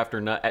public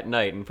at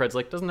night." And Fred's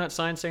like, "Doesn't that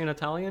sign say in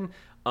Italian,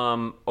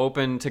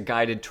 open to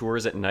guided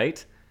tours at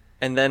night?"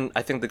 And then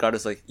I think the guard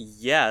is like,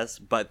 "Yes,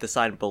 but the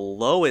sign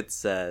below it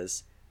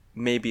says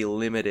maybe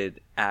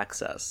limited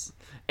access."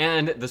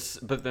 And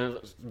but then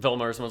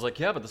Velmar was like,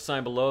 "Yeah, but the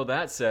sign below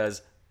that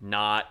says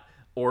not,"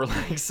 or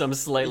like some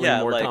slightly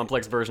more like,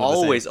 complex version.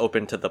 Always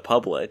open to the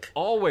public.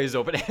 Always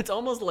open. It's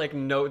almost like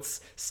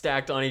notes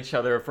stacked on each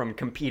other from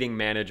competing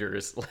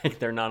managers, like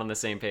they're not on the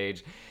same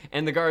page.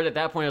 And the guard at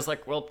that point is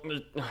like, "Well,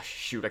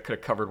 shoot, I could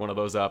have covered one of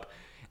those up."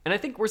 And I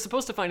think we're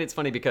supposed to find it's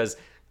funny because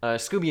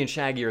Scooby and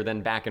Shaggy are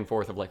then back and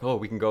forth of like, "Oh,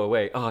 we can go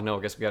away. Oh no,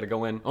 I guess we got to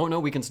go in. Oh no,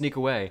 we can sneak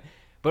away."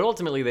 But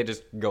ultimately, they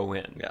just go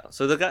in. Yeah.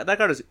 So that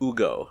guard is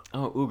Ugo.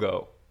 Oh,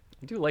 Ugo.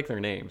 I do like their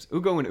names.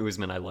 Ugo and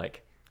Uzman, I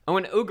like. Oh,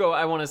 and Ugo,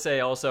 I want to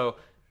say also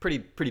pretty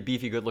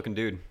beefy, good-looking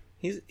dude.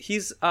 He's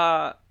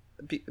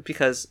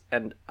because,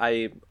 and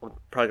I'm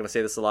probably gonna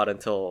say this a lot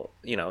until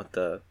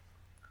the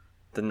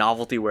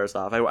novelty wears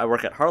off. I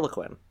work at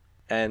Harlequin,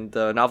 and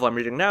the novel I'm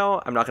reading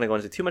now, I'm not gonna go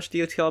into too much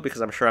detail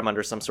because I'm sure I'm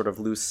under some sort of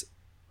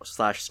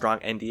loose/strong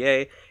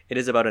NDA. It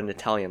is about an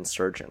Italian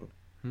surgeon.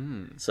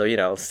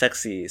 So,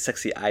 sexy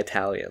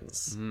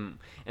Italians.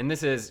 And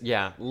this is,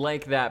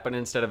 like that, but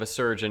instead of a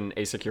surgeon,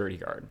 a security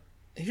guard.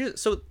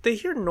 So they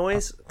hear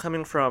noise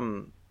coming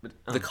from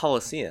the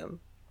Colosseum.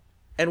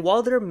 And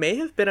while there may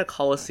have been a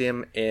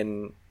Colosseum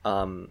in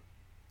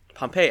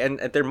Pompeii, and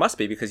there must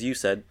be because you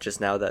said just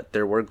now that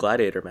there were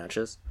gladiator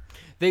matches.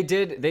 They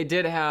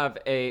did have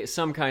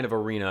some kind of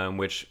arena in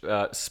which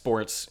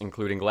sports,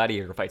 including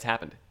gladiator fights,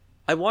 happened.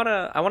 I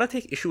wanna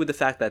take issue with the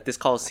fact that this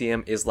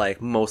Colosseum is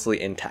like mostly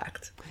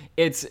intact.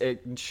 It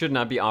should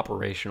not be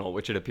operational,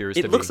 which it appears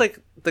to be. It looks like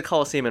the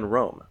Colosseum in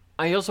Rome.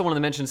 I also wanted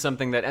to mention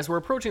something that as we're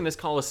approaching this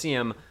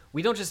Colosseum,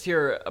 we don't just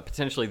hear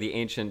potentially the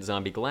ancient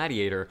zombie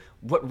gladiator.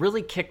 What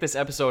really kicked this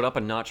episode up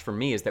a notch for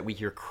me is that we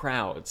hear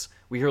crowds.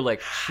 We hear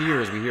like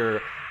cheers. We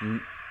hear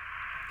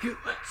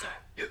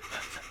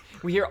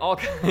we hear all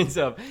kinds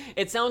of.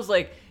 It sounds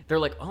like they're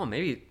like, oh,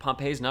 maybe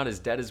Pompeii's not as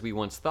dead as we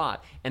once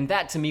thought. And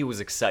that to me was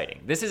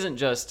exciting. This isn't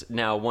just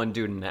now one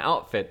dude in an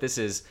outfit. This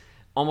is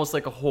almost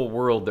like a whole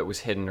world that was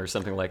hidden or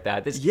something like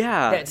that.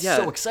 That's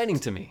so exciting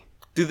to me.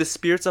 Do the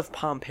spirits of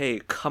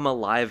Pompeii come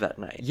alive at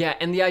night? Yeah,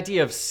 and the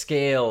idea of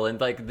scale and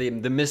like the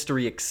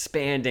mystery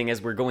expanding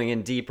as we're going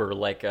in deeper,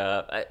 like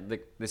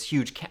this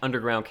huge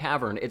underground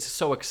cavern. It's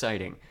so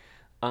exciting.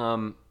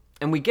 And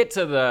we get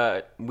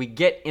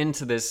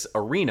into this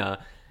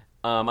arena.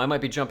 I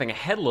might be jumping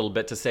ahead a little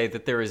bit to say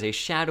that there is a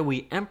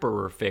shadowy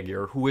emperor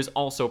figure who is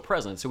also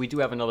present. So we do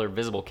have another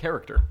visible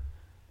character.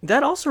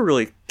 That also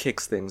really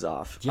kicks things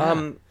off.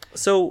 Yeah.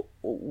 So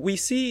we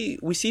see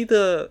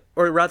the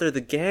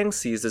gang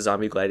sees the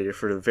zombie gladiator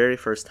for the very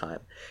first time,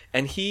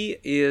 and he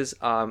is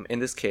in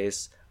this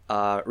case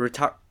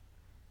Retiarius.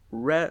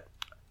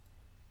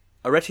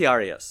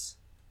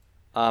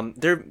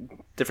 They're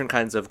different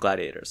kinds of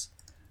gladiators.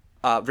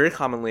 Very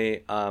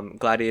commonly,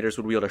 gladiators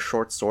would wield a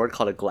short sword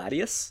called a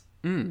gladius.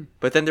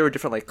 But then there were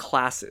different like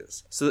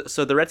classes.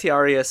 So the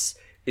Retiarius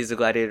is a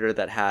gladiator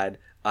that had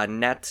a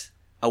net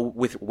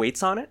with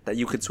weights on it that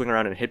you could swing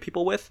around and hit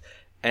people with,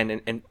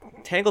 and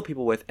tangle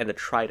people with, and a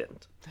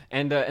trident.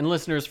 And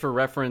listeners, for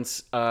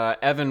reference,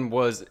 Evan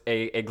was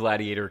a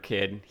gladiator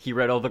kid. He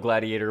read all the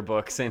gladiator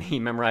books and he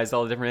memorized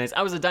all the different names.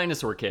 I was a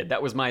dinosaur kid.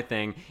 That was my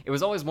thing. It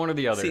was always one or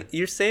the other. See,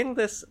 you're saying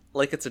this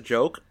like it's a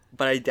joke.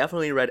 but I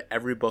definitely read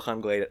every book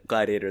on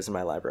gladiators in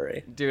my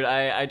library. Dude,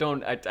 I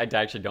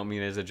actually don't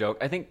mean it as a joke.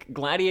 I think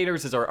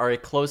gladiators are a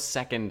close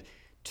second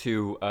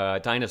to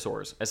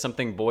dinosaurs as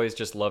something boys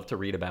just love to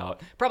read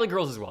about. Probably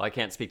girls as well. I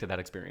can't speak to that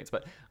experience,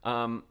 but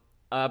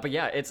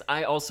yeah,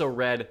 I also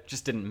read,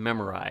 just didn't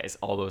memorize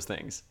all those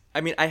things.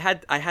 I mean, I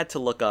had to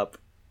look up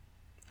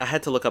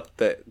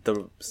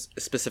the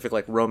specific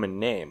like Roman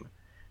name,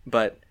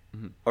 but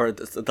or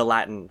the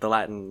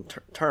Latin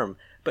term.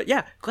 But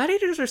yeah,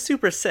 gladiators are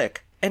super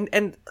sick.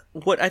 And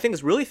what I think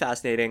is really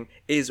fascinating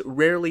is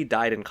rarely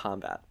died in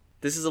combat.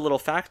 This is a little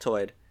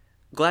factoid.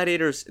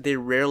 Gladiators, they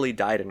rarely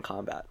died in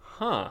combat.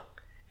 Huh.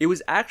 It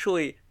was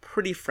actually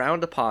pretty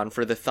frowned upon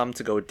for the thumb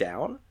to go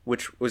down,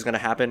 which was going to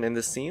happen in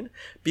this scene,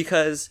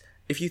 because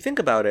if you think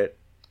about it,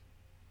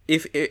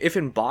 if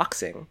in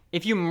boxing,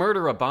 if you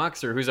murder a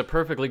boxer who's a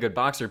perfectly good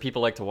boxer,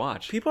 people like to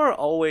watch. People are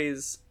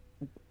always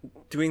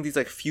doing these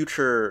like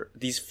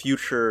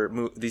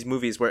these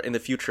movies where in the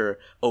future,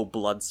 oh,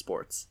 blood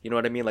sports, you know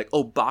what I mean, like,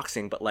 oh,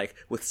 boxing but like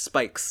with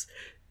spikes,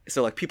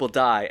 so like people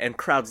die and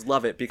crowds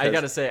love it. Because I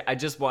gotta say, I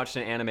just watched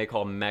an anime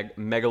called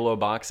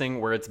Megaloboxing,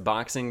 where it's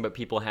boxing but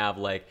people have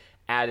like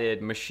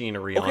added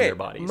machinery on their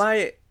bodies.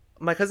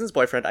 My cousin's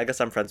boyfriend, I guess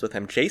I'm friends with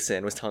him,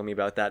 Jason, was telling me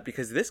about that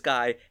because this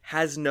guy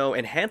has no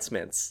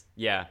enhancements.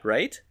 Yeah.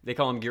 Right? They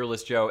call him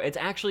Gearless Joe. It's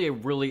actually a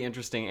really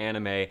interesting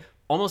anime,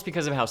 almost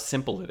because of how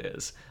simple it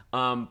is.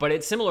 But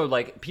it's similar,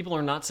 like, people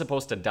are not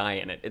supposed to die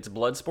in it. It's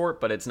blood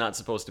sport, but it's not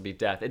supposed to be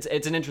death.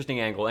 It's an interesting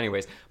angle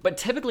anyways. But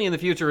typically in the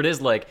future, it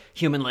is like,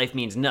 human life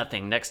means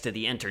nothing next to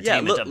the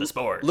entertainment of the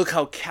sport. Look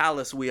how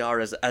callous we are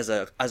as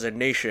a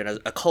nation, as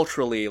a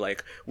culturally,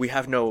 like, we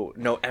have no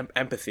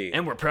empathy.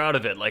 And we're proud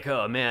of it. Like,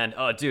 oh, man,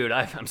 oh, dude,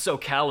 I'm so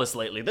callous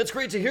lately. That's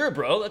great to hear,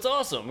 bro. That's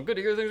awesome. Good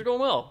to hear things are going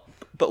well.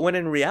 But when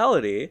in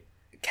reality,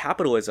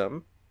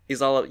 capitalism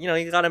is all,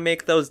 you gotta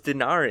make those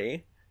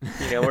denarii.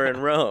 We're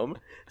in Rome.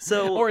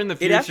 So or in the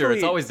future,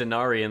 it's always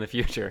denarii in the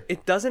future.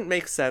 It doesn't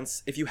make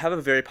sense if you have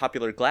a very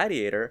popular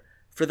gladiator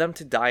for them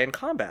to die in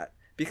combat,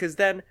 because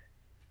then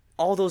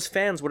all those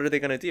fans, what are they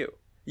going to do?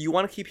 You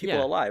want to keep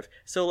people alive.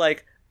 So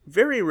like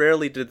very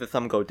rarely did the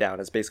thumb go down,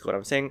 is basically what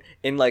I'm saying.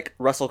 In like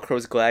Russell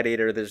Crowe's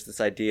Gladiator, there's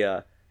this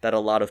idea that a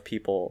lot of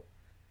people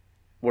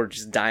were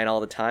just dying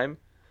all the time.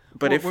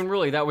 But when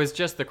really that was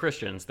just the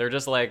Christians. They're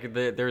just like,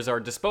 there's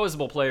our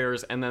disposable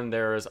players and then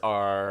there's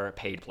our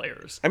paid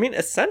players. I mean,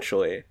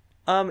 essentially.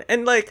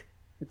 And like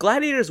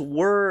gladiators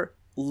were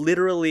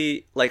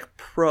literally like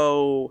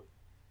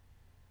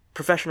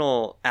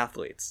professional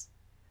athletes.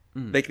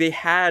 Like they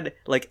had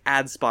like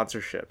ad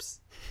sponsorships.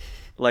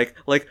 Like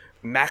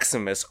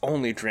Maximus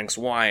only drinks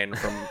wine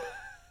from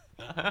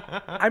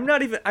I'm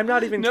not even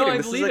kidding.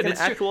 This is like an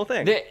actual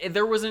thing.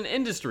 There was an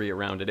industry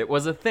around it. It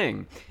was a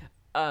thing.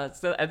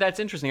 So that's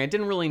interesting. I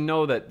didn't really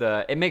know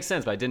that it makes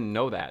sense, but I didn't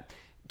know that.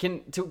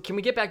 Can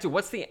we get back to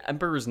what's the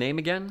emperor's name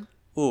again?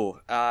 Ooh,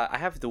 I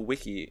have the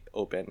wiki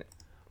open.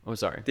 Oh,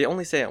 sorry. They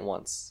only say it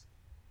once.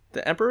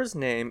 The emperor's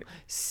name...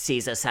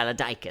 Caesar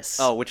Saladicus.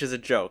 Oh, which is a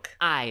joke.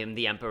 I am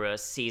the emperor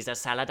Caesar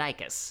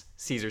Saladicus.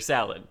 Caesar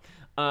salad.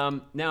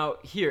 Now,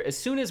 here, as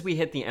soon as we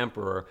hit the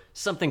emperor,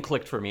 something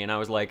clicked for me, and I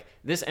was like,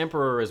 this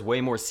emperor is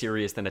way more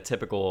serious than a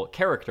typical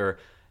character.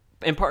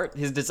 In part,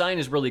 his design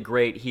is really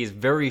great. He's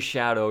very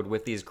shadowed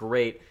with these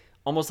great,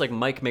 almost like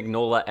Mike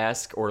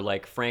Mignola-esque or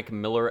like Frank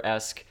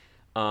Miller-esque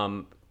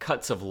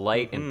cuts of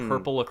light and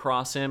purple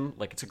across him.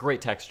 Like, it's a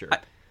great texture.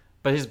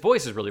 But his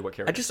voice is really what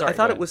carries. I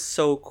thought it was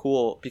so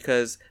cool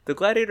because the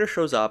gladiator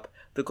shows up.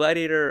 The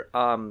gladiator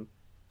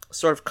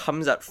sort of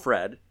comes at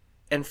Fred,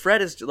 and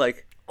Fred is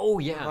like, "Oh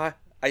yeah,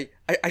 I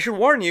should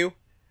warn you.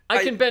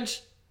 I can bench."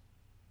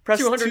 Press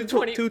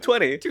 220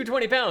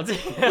 pounds.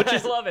 Which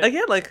is, I love it.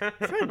 Again, like,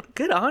 Fred,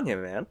 good on you,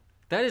 man.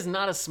 That is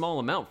not a small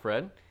amount,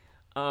 Fred.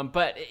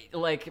 But,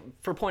 like,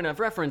 for point of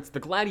reference, the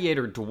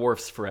gladiator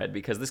dwarfs Fred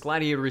because this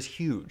gladiator is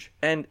huge.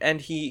 And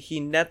he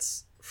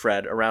nets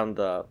Fred around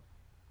the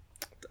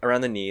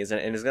knees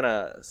and is going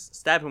to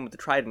stab him with the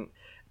trident.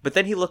 But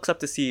then he looks up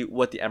to see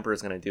what the emperor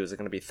is going to do. Is it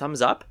going to be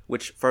thumbs up?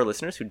 Which, for our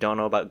listeners who don't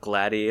know about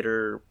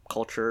gladiator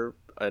culture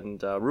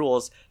and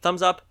rules,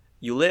 thumbs up,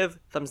 you live.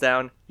 Thumbs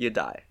down, you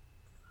die.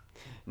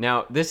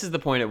 Now, this is the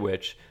point at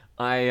which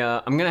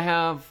I'm going to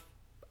have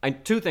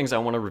two things I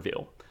want to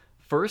reveal.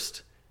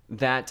 First,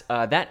 that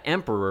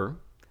emperor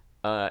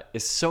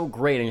is so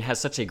great and has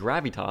such a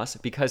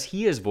gravitas because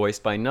he is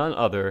voiced by none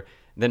other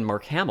than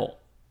Mark Hamill.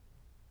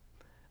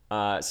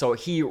 So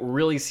he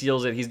really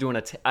seals it. He's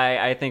doing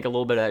I think a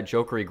little bit of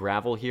jokery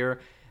gravel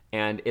here,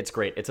 and it's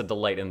great. It's a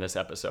delight in this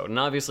episode. And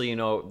obviously,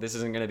 this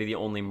isn't going to be the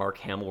only Mark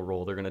Hamill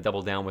role. They're going to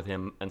double down with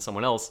him and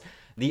someone else.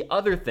 The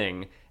other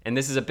thing, and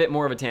this is a bit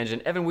more of a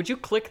tangent, Evan, would you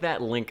click that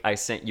link I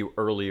sent you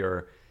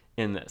earlier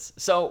in this?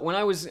 So when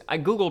I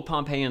Googled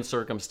Pompeian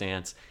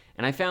circumstance,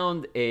 and I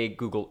found a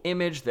Google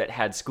image that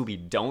had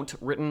Scooby Don't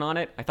written on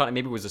it. I thought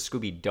maybe it was a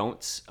Scooby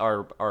Don'ts,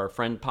 our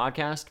friend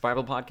podcast,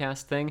 viral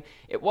podcast thing.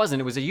 It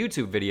wasn't. It was a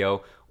YouTube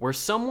video where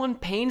someone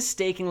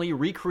painstakingly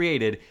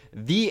recreated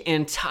the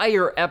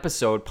entire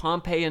episode,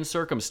 Pompeian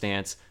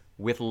circumstance,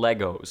 with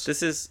Legos.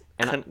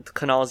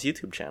 Kanal's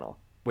YouTube channel.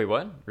 Wait,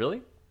 what?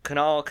 Really?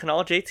 Kanal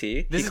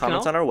JT. This He is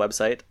comments Kanal? on our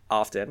website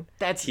often.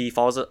 He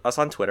follows us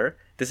on Twitter.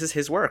 This is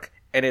his work,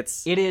 and It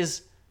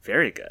is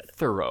very good.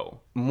 thorough.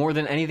 More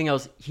than anything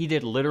else, he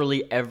did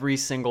literally every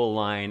single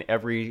line,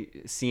 every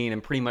scene,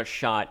 and pretty much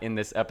shot in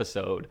this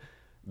episode,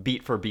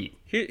 beat for beat.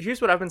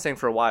 Here's what I've been saying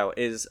for a while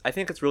is I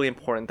think it's really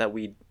important that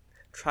we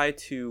try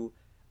to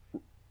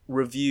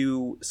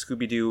review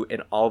Scooby-Doo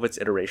in all of its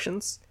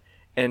iterations.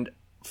 And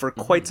for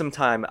quite some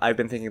time, I've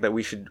been thinking that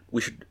we should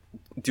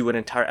do an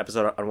entire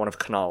episode on one of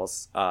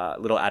Kanal's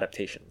little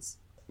adaptations.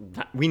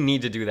 We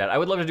need to do that. I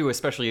would love to do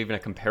especially even a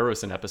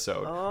comparison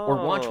episode.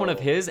 Or watch one of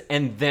his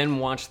and then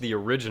watch the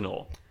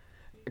original.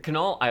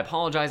 Kanal, I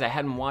apologize. I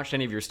hadn't watched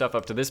any of your stuff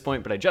up to this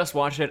point, but I just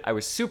watched it. I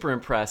was super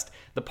impressed.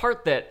 The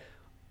part that,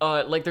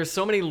 there's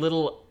so many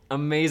little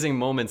amazing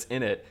moments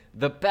in it.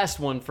 The best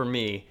one for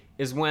me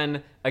is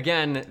when,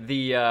 again,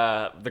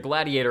 the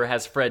gladiator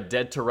has Fred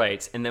dead to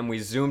rights, and then we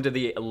zoom to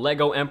the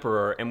Lego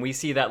Emperor, and we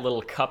see that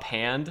little cup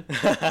hand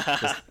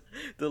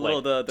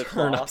The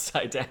turn claw.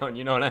 upside down.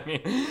 You know what I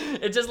mean?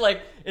 It's just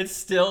it's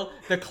still,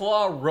 the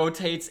claw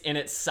rotates in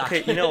its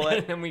socket. Okay, you know what?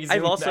 And then we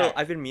zoom back.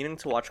 I've been meaning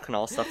to watch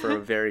Kanal stuff for a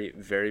very,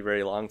 very,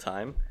 very long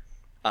time,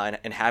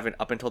 and haven't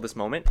up until this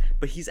moment.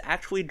 But he's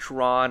actually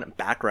drawn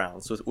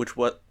backgrounds,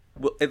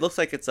 it looks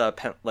like it's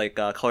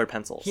colored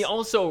pencils. He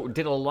also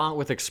did a lot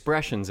with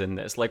expressions in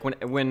this, like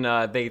when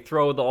they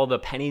throw all the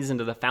pennies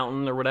into the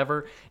fountain or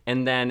whatever,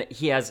 and then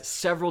he has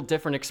several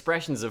different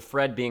expressions of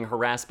Fred being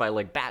harassed by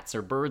bats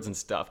or birds and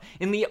stuff.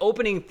 In the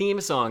opening theme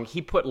song,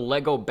 he put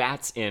Lego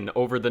bats in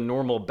over the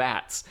normal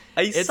bats.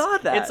 I saw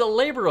that. It's a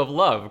labor of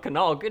love.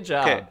 Kanal, good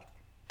job. Okay,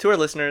 to our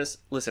listeners,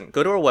 listen,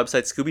 go to our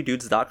website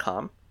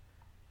scoobydudes.com,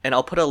 and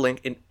I'll put a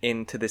link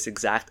into this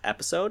exact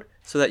episode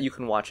so that you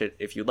can watch it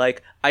if you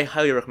like. I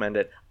highly recommend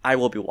it. I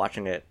will be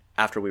watching it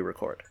after we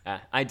record.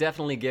 I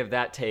definitely give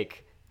that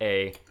take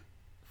a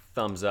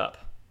thumbs up.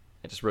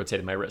 I just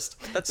rotated my wrist.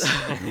 That's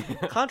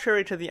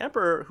contrary to the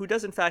Emperor, who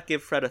does in fact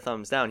give Fred a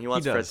thumbs down. He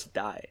wants Fred does. to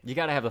die. You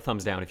gotta have the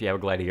thumbs down if you have a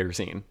gladiator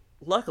scene.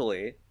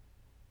 Luckily,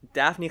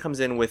 Daphne comes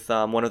in with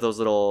one of those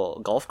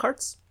little golf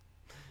carts.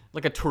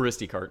 Like a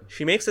touristy cart.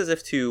 She makes as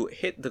if to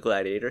hit the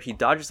gladiator. He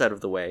dodges out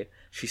of the way.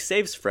 She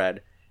saves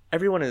Fred.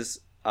 Everyone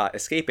is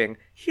escaping.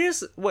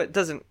 Here's what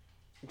doesn't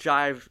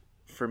jive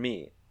for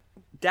me.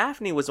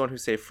 Daphne was the one who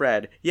saved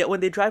Fred, yet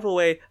when they drive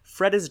away,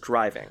 Fred is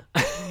driving.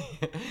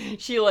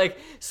 She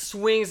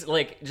swings,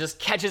 just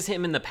catches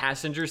him in the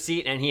passenger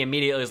seat, and he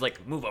immediately is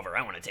like, "Move over,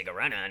 I want to take a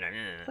run."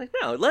 Like,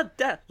 no,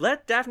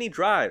 let Daphne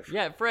drive.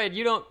 Yeah, Fred,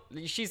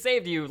 she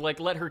saved you,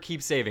 let her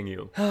keep saving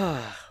you.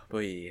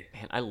 Boy.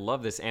 Man, I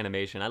love this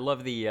animation. I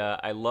love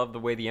the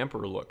way the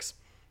Emperor looks.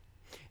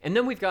 And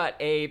then we've got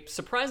a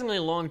surprisingly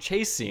long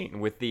chase scene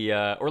with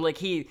the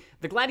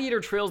gladiator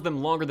trails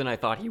them longer than I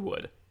thought he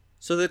would.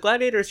 So the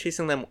gladiator is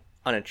chasing them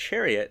on a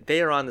chariot.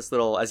 They are on this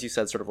little, as you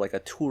said, sort of like a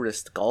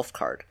tourist golf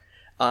cart.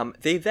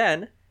 They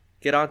then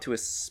get onto a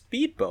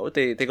speedboat.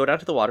 They go down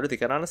to the water. They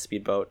get on a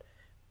speedboat.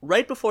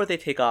 Right before they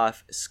take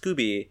off,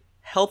 Scooby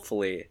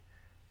helpfully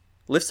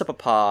lifts up a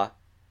paw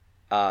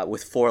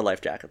with 4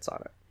 life jackets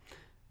on it.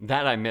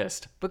 That I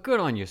missed. But good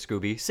on you,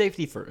 Scooby.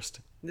 Safety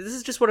first. This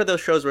is just one of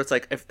those shows where it's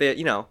like, if they,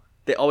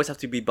 they always have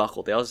to be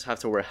buckled. They always have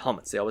to wear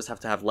helmets. They always have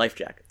to have life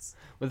jackets.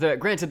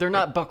 Granted, they're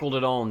not buckled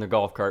at all in the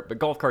golf cart, but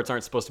golf carts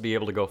aren't supposed to be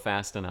able to go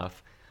fast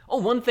enough. Oh,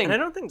 one thing. And I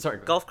don't think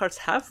golf carts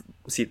have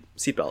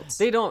seatbelts.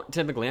 They don't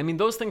typically. I mean,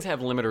 those things have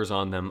limiters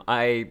on them.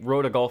 I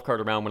rode a golf cart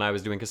around when I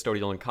was doing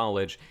custodial in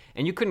college,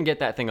 and you couldn't get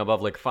that thing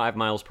above 5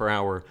 miles per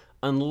hour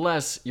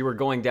unless you were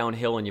going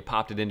downhill and you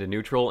popped it into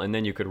neutral, and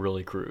then you could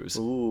really cruise.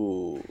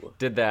 Ooh.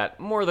 Did that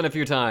more than a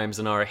few times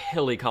in our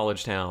hilly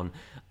college town.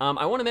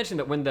 I want to mention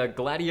that when the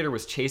gladiator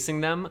was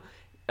chasing them,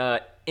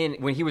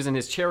 when he was in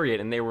his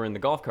chariot and they were in the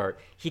golf cart,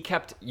 he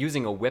kept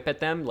using a whip at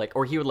them,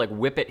 or he would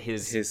whip at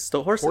his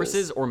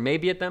horses, or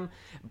maybe at them.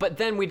 But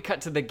then we'd cut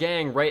to the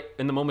gang right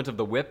in the moment of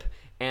the whip,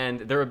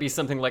 and there would be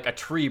something like a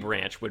tree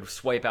branch would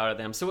swipe out at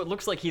them. So it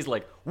looks like he's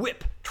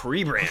whip,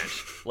 tree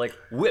branch,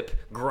 whip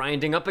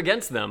grinding up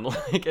against them.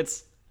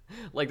 It's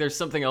like there's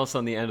something else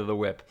on the end of the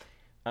whip.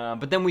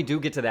 But then we do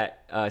get to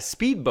that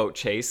speedboat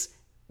chase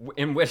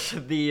in which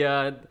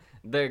the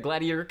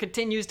gladiator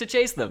continues to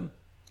chase them.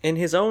 In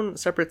his own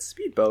separate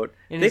speedboat.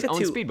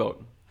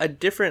 A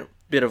different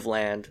bit of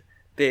land.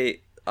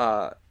 They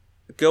have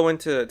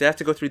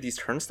to go through these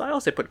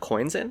turnstiles. They put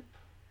coins in.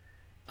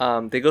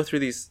 They go through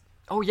these.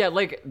 Oh yeah,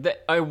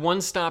 a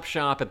one-stop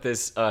shop at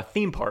this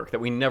theme park that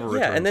we never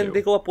returned to. Yeah, and then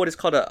they go up what is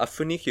called a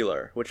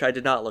funicular, which I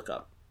did not look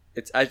up.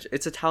 It's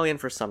Italian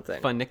for something.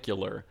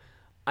 Funicular.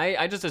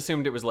 I just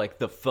assumed it was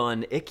the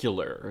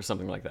funicular or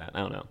something like that. I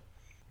don't know.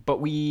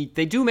 But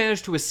they do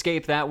manage to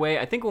escape that way.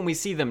 I think when we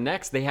see them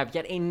next, they have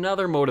yet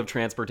another mode of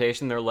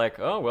transportation. They're like,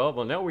 oh,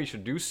 well, now we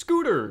should do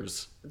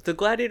scooters. The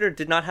gladiator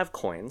did not have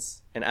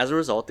coins, and as a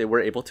result, they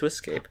were able to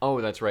escape. Oh,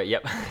 that's right,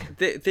 yep.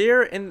 They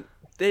are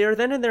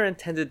then in their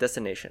intended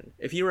destination.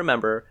 If you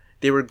remember,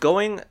 they were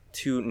going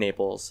to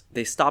Naples.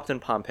 They stopped in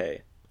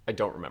Pompeii. I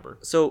don't remember.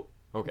 So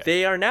okay.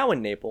 They are now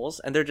in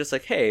Naples, and they're just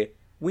like, hey,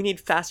 we need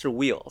faster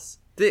wheels.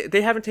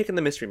 They haven't taken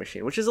the Mystery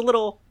Machine, which is a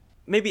little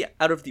maybe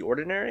out of the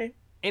ordinary.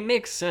 It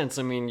makes sense.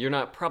 I mean, you're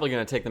not probably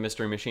going to take the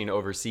Mystery Machine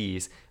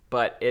overseas,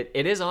 but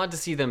it is odd to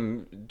see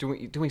them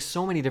doing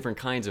so many different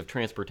kinds of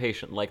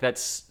transportation. Like,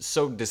 that's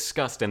so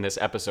discussed in this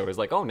episode. It's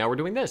like, oh, now we're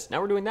doing this. Now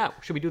we're doing that.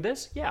 Should we do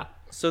this? Yeah.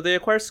 So they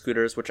acquire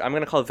scooters, which I'm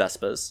going to call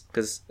Vespas,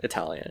 because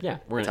Italian. Yeah,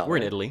 we're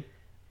in Italy.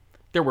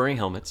 They're wearing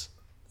helmets.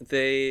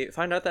 They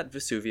find out that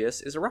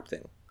Vesuvius is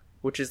erupting,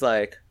 which is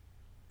like,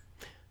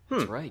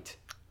 That's right.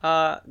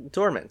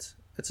 dormant.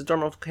 It's a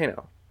dormant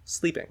volcano.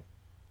 Sleeping.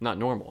 Not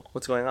normal.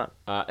 What's going on?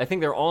 I think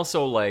they're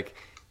also like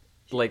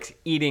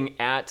eating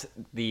at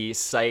the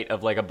site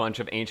of like a bunch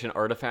of ancient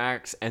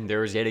artifacts, and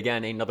there's yet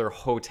again another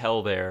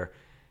hotel there.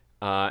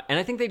 And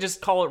I think they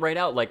just call it right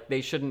out, like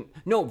they shouldn't.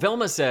 No,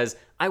 Velma says,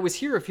 I was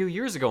here a few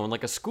years ago on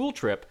like a school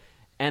trip,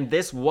 and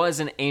this was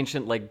an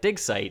ancient like dig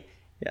site.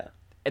 Yeah.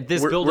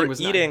 This building was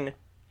We're eating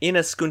in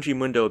a Scungi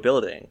Mundo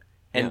building,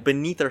 and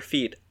beneath our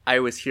feet, I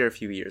was here a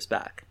few years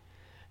back.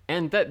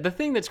 And the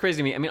thing that's crazy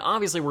to me, I mean,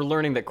 obviously we're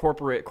learning that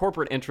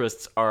corporate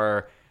interests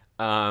are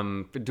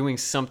doing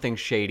something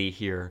shady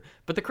here.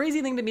 But the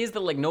crazy thing to me is that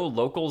like no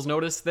locals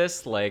notice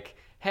this. Like,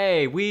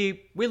 hey,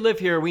 we live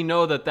here. We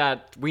know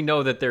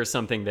that there's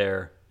something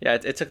there. Yeah,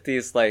 it took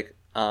these like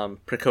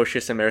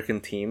precocious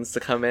American teens to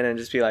come in and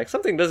just be like,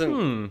 something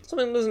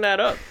doesn't add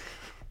up.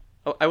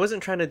 Oh, I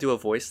wasn't trying to do a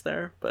voice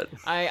there, but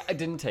I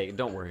didn't take it.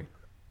 Don't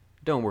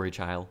worry,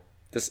 child.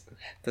 Does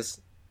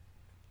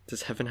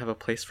heaven have a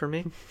place for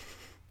me?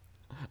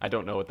 I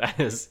don't know what that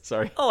is.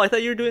 Sorry. Oh, I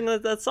thought you were doing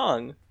that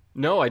song.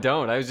 No, I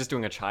don't. I was just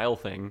doing a child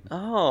thing.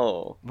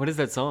 Oh. What is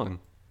that song?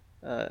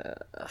 I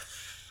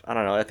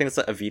don't know. I think it's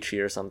like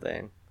Avicii or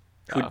something.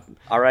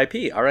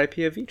 R.I.P.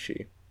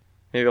 Avicii.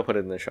 Maybe I'll put it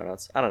in the show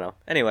notes. I don't know.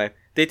 Anyway,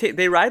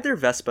 they ride their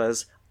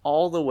Vespas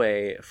all the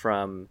way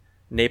from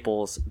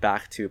Naples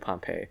back to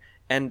Pompeii.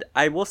 And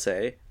I will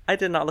say, I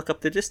did not look up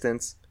the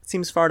distance. It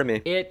seems far to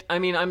me.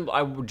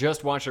 I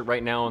just watched it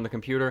right now on the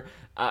computer,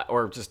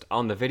 or just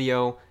on the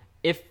video.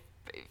 If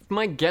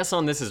my guess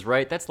on this is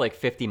right, that's like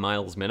 50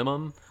 miles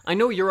minimum. I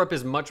know Europe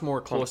is much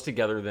more close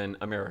together than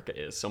America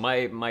is, so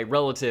my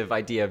relative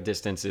idea of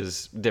distance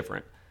is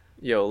different.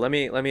 Yo, let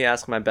me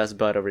ask my best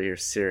bud over here,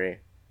 Siri.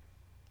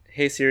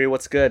 Hey Siri,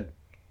 what's good?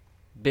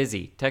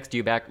 Busy. Text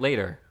you back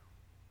later.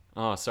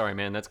 Oh, sorry,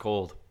 man, that's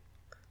cold.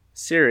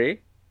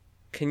 Siri,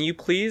 can you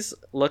please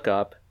look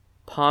up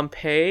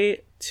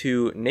Pompeii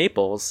to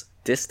Naples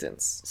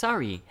distance?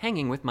 Sorry,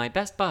 hanging with my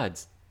best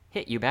buds.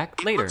 Hit you back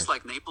It later. looks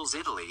like Naples,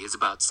 Italy is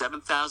about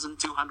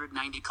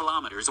 7,290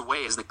 kilometers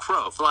away as the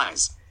crow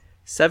flies.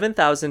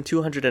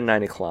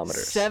 7,290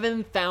 kilometers.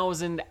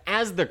 7,000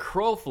 as the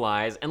crow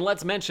flies, and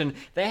let's mention,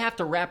 they have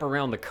to wrap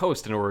around the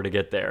coast in order to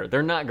get there.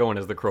 They're not going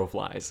as the crow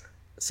flies.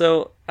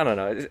 So, I don't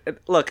know.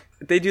 Look,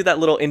 they do that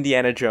little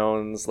Indiana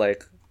Jones,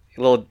 like,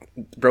 little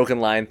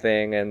broken line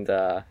thing, and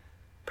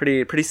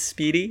pretty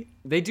speedy.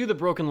 They do the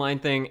broken line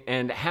thing,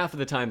 and half of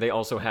the time they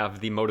also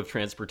have the mode of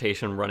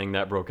transportation running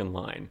that broken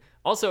line.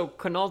 Also,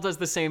 Kunal does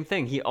the same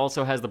thing. He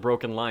also has the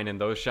broken line in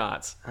those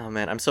shots. Oh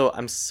man, I'm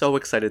so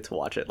excited to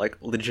watch it. Like,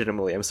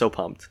 legitimately, I'm so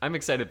pumped. I'm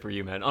excited for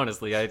you, man.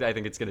 Honestly, I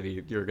think it's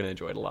you're gonna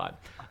enjoy it a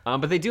lot.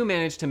 But they do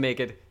manage to make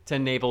it to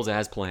Naples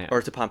as planned.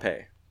 Or to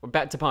Pompeii.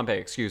 Back to Pompeii,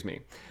 excuse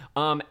me.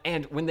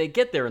 And when they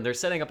get there and they're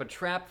setting up a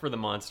trap for the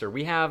monster,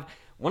 we have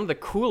one of the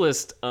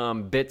coolest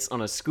bits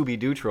on a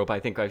Scooby-Doo trope I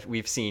think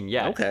we've seen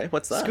yet. Okay,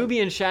 what's that?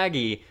 Scooby and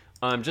Shaggy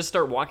just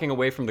start walking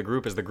away from the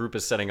group as the group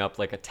is setting up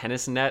like a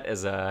tennis net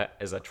as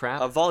a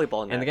trap. A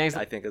volleyball net, and the gang's,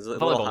 I think, is a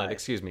volleyball little high. net,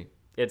 excuse me.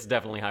 It's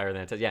definitely higher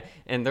than it says. Yeah.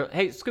 And they're,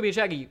 hey, Scooby and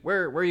Shaggy,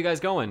 where are you guys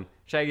going?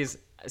 Shaggy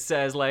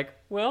says like,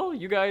 well,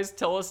 you guys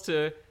tell us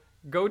to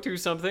go do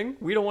something.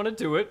 We don't want to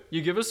do it.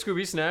 You give us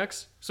Scooby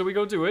snacks, so we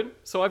go do it.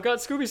 So I've got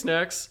Scooby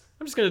snacks.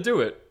 I'm just gonna do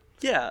it.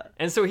 Yeah.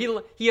 And so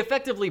he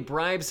effectively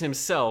bribes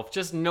himself,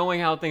 just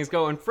knowing how things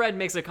go. And Fred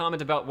makes a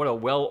comment about what a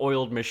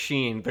well-oiled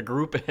machine the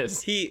group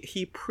is.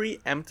 He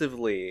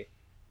preemptively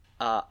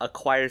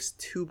acquires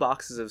 2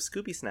 boxes of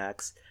Scooby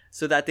snacks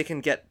so that they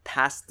can get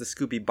past the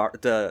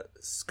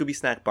Scooby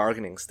snack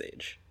bargaining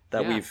stage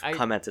that we've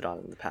commented on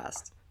in the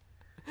past.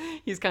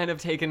 He's kind of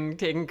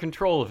taken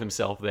control of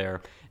himself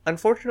there.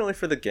 Unfortunately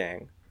for the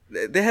gang,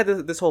 they had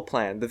this whole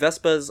plan. The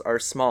Vespas are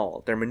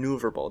small, they're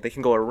maneuverable, they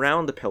can go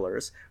around the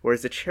pillars,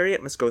 whereas the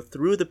chariot must go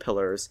through the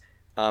pillars,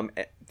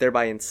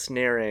 thereby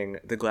ensnaring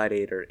the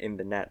gladiator in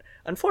the net.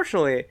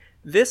 Unfortunately,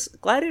 this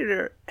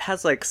gladiator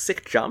has like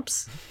sick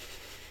jumps.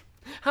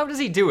 How does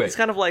he do it? It's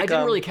kind of like I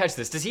didn't really catch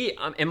this. Does he?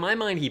 In my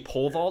mind, he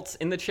pole vaults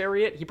in the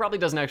chariot. He probably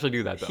doesn't actually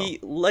do that though. He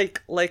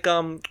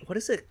what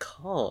is it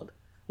called?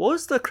 What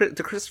was the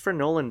Christopher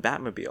Nolan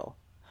Batmobile?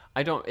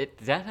 Did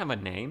that have a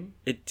name?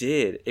 It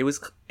did. It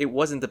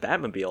wasn't the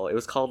Batmobile. It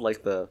was called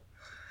like the,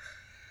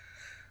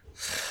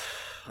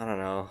 I don't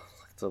know,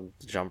 like the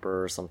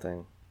Jumper or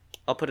something.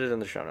 I'll put it in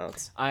the show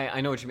notes.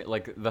 I know what you mean.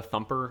 Like the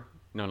Thumper?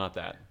 No, not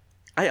that.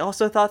 I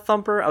also thought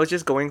Thumper. I was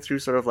just going through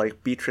sort of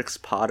like Beatrix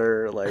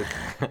Potter, like,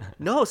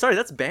 no, sorry,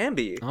 that's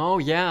Bambi. Oh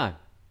yeah.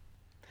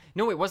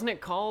 No, wait, wasn't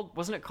it called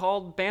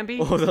Bambi?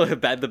 Oh, the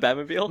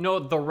Batmobile? No,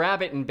 the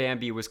rabbit in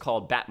Bambi was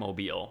called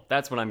Batmobile.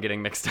 That's what I'm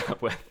getting mixed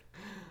up with.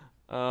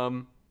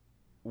 So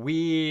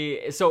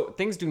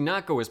things do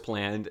not go as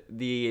planned.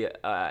 The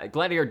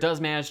gladiator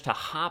does manage to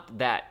hop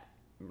that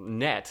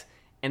net,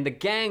 and the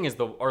gang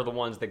are the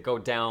ones that go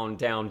down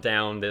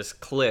this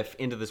cliff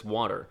into this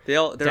water. They're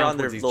down on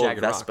their towards these little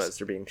jagged Vespas. rocks.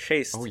 They're being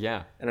chased. Oh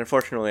yeah. And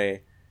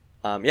unfortunately,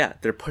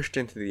 they're pushed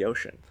into the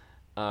ocean.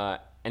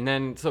 And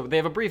then, so they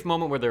have a brief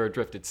moment where they're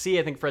adrift at sea.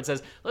 I think Fred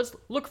says, "Let's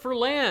look for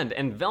land."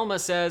 And Velma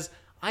says,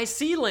 "I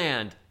see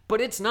land,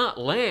 but it's not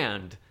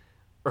land."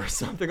 Or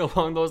something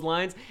along those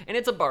lines. And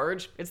it's a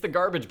barge. It's the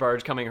garbage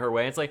barge coming her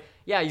way. It's like,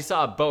 yeah, you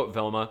saw a boat,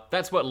 Velma.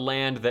 That's what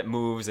land that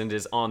moves and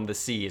is on the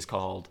sea is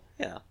called.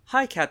 Yeah.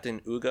 Hi, Captain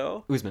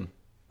Ugo. Usman.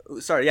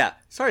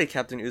 Sorry,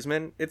 Captain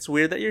Usman. It's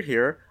weird that you're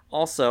here.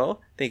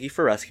 Also, thank you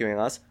for rescuing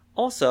us.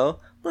 Also,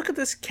 look at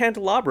this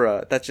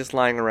candelabra that's just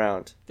lying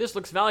around. This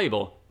looks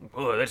valuable.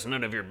 Oh, that's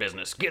none of your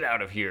business. Get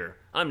out of here.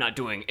 I'm not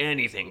doing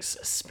anything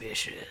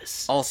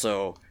suspicious.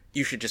 Also,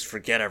 you should just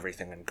forget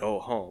everything and go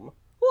home.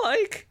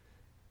 Like,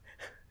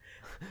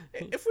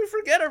 if we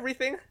forget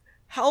everything,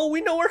 how will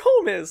we know where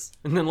home is?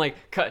 And then,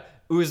 cut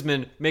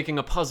Usman making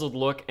a puzzled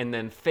look and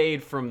then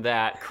fade from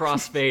that,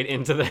 crossfade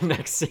into the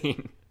next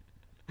scene.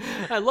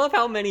 I love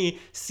how many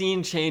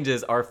scene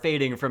changes are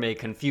fading from a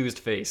confused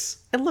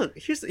face. And look,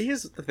 here's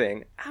the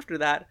thing. After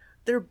that,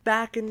 they're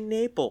back in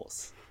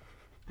Naples.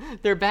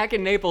 They're back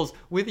in Naples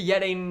with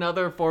yet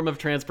another form of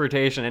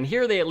transportation. And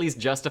here they at least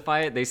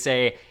justify it. They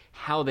say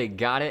how they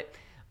got it.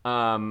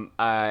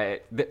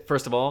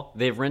 First of all,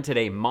 they've rented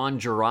a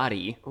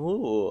Mangiarati.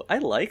 Ooh, I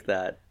like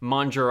that.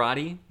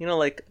 Mangiarati? You know,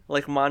 like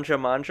manja.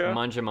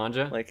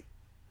 Manja? Like,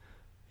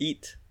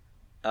 eat.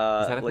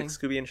 that a like thing?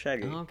 Scooby and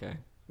Shaggy. Oh, okay.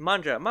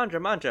 Manja.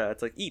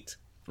 It's like eat.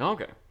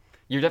 Okay.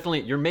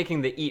 You're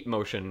making the eat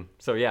motion.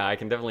 So yeah, I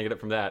can definitely get it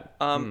from that.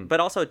 But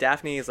also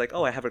Daphne is like,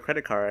 oh, I have a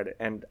credit card,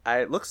 and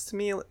it looked to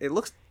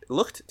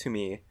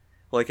me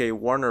like a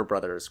Warner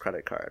Brothers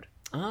credit card.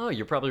 Oh,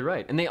 you're probably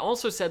right. And they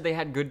also said they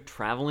had good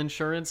travel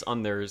insurance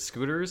on their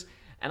scooters,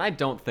 and I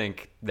don't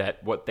think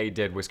that what they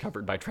did was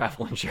covered by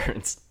travel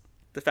insurance.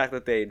 The fact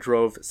that they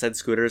drove said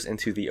scooters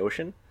into the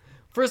ocean.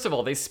 First of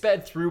all, they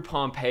sped through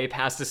Pompeii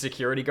past a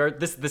security guard.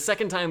 The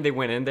second time they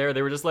went in there,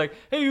 they were just like,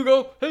 hey,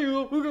 Hugo,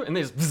 and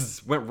they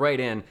just went right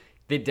in.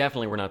 They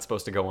definitely were not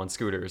supposed to go on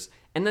scooters.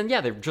 And then,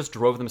 yeah, they just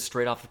drove them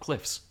straight off the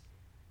cliffs.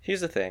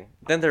 Here's the thing.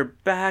 Then they're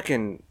back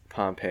in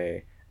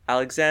Pompeii.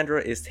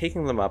 Alexandra is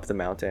taking them up the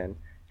mountain.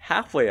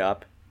 Halfway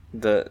up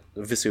the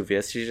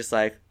Vesuvius, she's just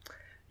like,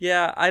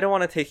 yeah, I don't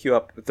want to take you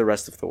up the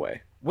rest of the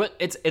way. Well,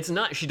 it's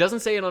not. She doesn't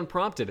say it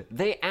unprompted.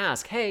 They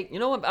ask, hey, you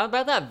know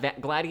about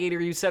that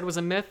gladiator you said was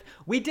a myth?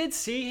 We did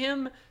see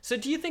him. So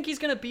do you think he's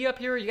going to be up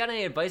here? You got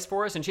any advice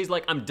for us? And she's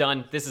like, I'm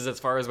done. This is as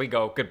far as we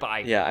go.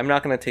 Goodbye. Yeah, I'm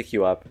not going to take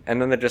you up.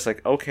 And then they're just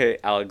like, okay,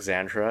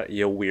 Alexandra,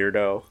 you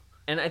weirdo.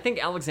 And I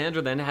think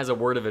Alexandra then has a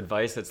word of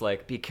advice that's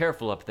like, be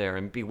careful up there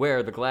and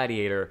beware the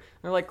gladiator. And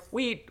they're like,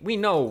 we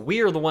know.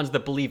 We are the ones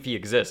that believe he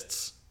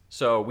exists.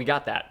 So we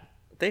got that.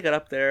 They got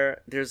up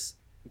there.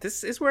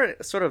 This is where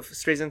it sort of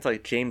strays into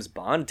like James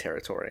Bond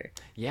territory.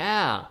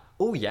 Yeah.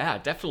 Oh, yeah,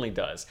 it definitely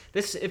does.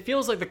 It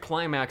feels like the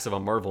climax of a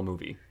Marvel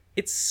movie.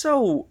 It's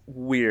so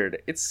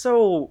weird. It's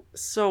so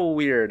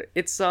weird.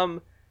 It's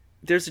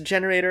there's a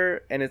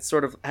generator and it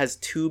sort of has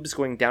tubes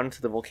going down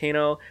into the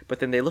volcano, but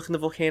then they look in the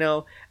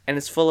volcano and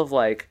it's full of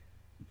like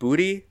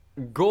booty.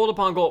 Gold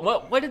upon gold.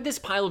 What did this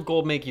pile of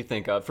gold make you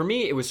think of? For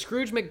me, it was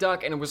Scrooge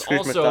McDuck, and it was Scrooge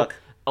also McDuck.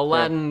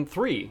 Aladdin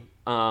 3.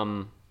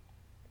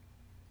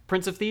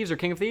 Prince of Thieves or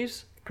King of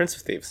Thieves? Prince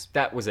of Thieves.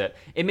 That was it.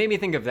 It made me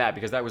think of that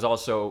because that was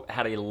also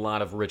had a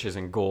lot of riches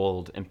and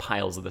gold and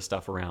piles of the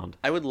stuff around.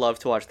 I would love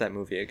to watch that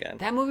movie again.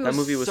 That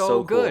movie was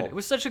so good. Cool. It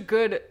was such a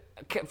good,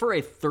 for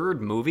a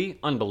third movie,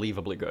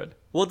 unbelievably good.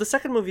 Well, the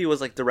second movie was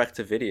like direct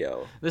to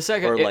video. The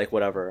second, like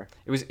whatever.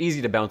 It was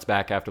easy to bounce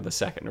back after the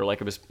second, or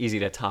like it was easy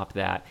to top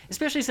that.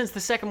 Especially since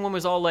the second one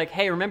was all like,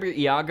 hey, remember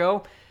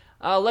Iago?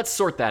 Let's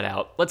sort that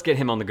out. Let's get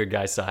him on the good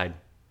guy's side.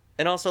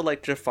 And also,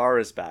 like, Jafar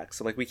is back,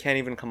 so, like, we can't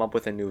even come up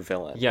with a new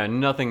villain. Yeah,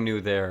 nothing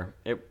new there.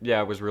 It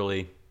was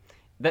really...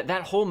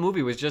 That whole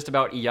movie was just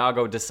about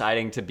Iago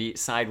deciding to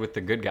side with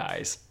the good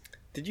guys.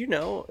 Did you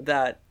know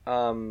that,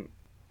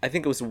 I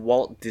think it was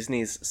Walt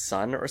Disney's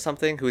son or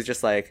something, who was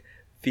just like,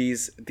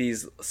 these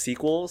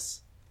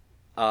sequels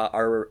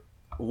are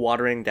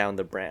watering down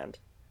the brand.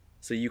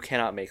 So you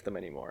cannot make them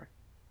anymore.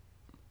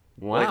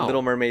 Wow. Like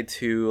Little Mermaid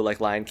 2,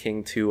 like Lion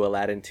King 2,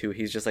 Aladdin 2,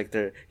 he's just like,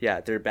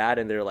 they're bad,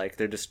 and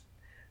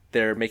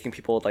they're making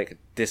people like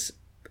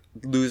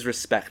lose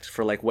respect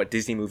for like what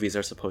Disney movies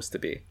are supposed to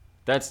be.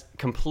 That's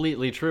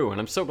completely true, and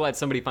I'm so glad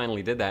somebody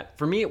finally did that.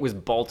 For me, it was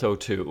Balto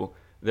 2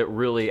 that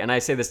really, and I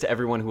say this to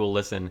everyone who will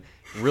listen,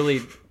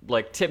 really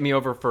like tipped me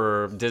over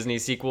for Disney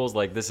sequels.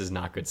 Like, this is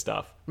not good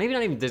stuff. Maybe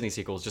not even Disney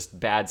sequels, just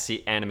bad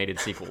animated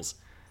sequels.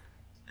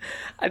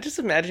 I just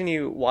imagine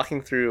you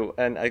walking through,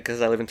 and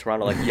because I live in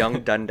Toronto, like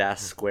young Dundas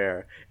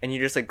Square, and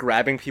you're just like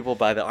grabbing people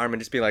by the arm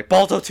and just being like,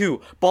 Balto 2,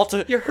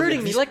 Balto. You're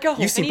hurting me. Let go.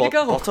 You see I need to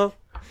go. Balto?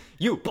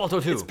 You, Balto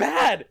 2. It's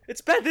bad.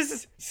 It's bad.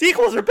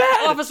 Sequels are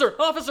bad.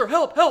 Officer,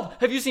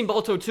 help! Have you seen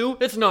Balto 2?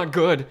 It's not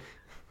good.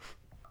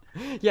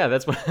 Yeah,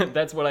 that's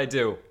what I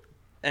do.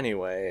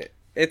 Anyway,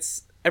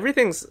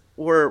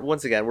 we're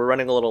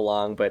running a little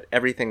long, but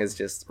everything is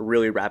just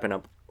really wrapping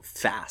up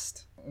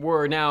fast.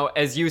 We're now,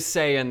 as you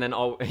say, and then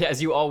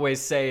as you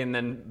always say, and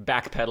then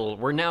backpedal.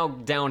 We're now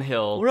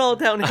downhill. We're all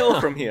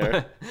downhill from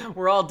here.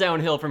 We're all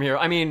downhill from here.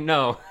 I mean,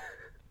 no.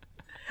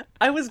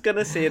 I was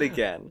gonna say it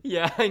again.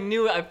 Yeah, I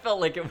knew. I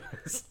felt like it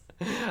was.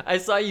 I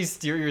saw you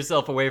steer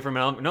yourself away from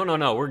it.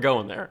 No, we're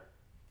going there.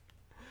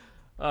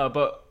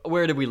 But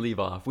where did we leave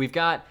off? We've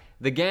got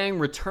the gang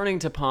returning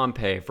to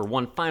Pompeii for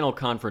one final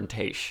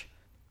confrontation.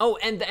 Oh,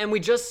 and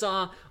we just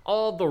saw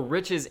all the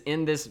riches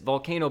in this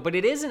volcano, but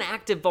it is an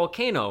active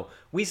volcano.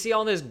 We see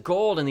all this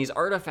gold and these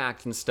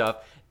artifacts and stuff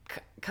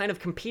kind of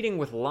competing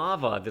with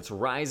lava that's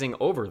rising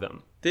over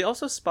them. They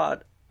also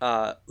spot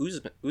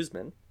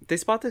Uzman. They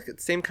spot the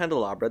same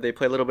candelabra. They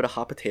play a little bit of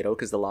hot potato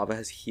because the lava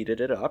has heated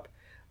it up.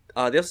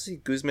 They also see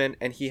Guzman,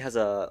 and he has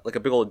a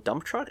big old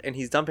dump truck, and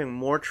he's dumping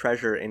more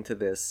treasure into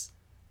this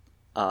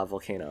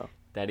volcano.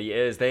 That he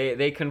is.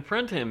 They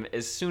confront him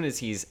as soon as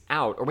he's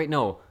out. Or wait,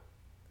 no.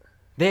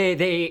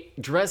 They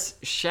dress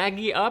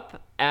Shaggy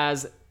up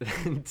as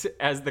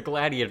the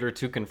gladiator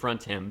to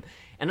confront him.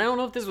 And I don't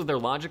know if this was their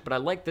logic, but I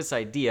like this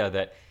idea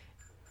that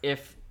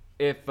if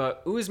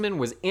Uzman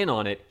was in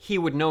on it, he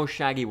would know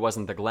Shaggy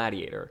wasn't the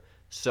gladiator.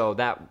 So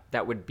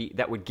that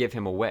would give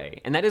him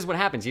away. And that is what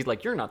happens. He's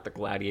like, "You're not the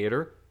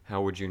gladiator.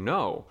 How would you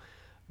know?"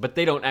 But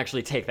they don't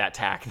actually take that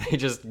tack. They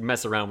just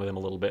mess around with him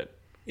a little bit.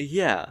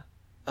 Yeah.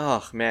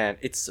 Oh man,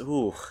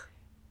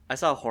 I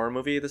saw a horror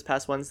movie this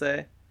past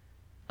Wednesday.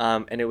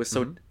 And it was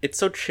it's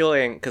so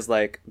chilling because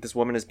like this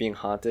woman is being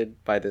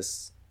haunted by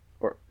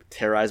or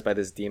terrorized by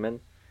this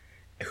demon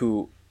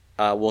who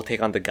will take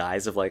on the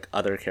guise of like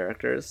other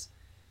characters.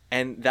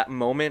 And that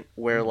moment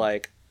where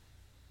like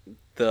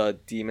the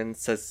demon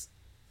says,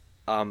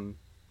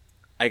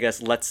 I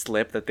guess, let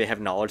slip that they have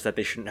knowledge that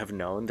they shouldn't have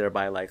known,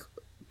 thereby like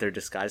their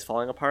disguise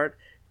falling apart,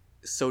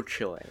 so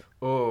chilling.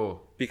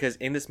 Oh. Because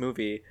in this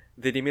movie,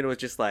 the demon was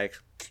just like,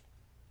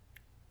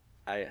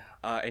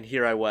 and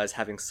here I was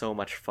having so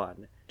much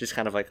fun. Just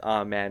kind of like,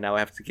 oh man, now I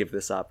have to give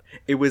this up.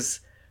 It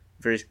was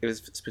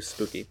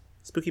spooky.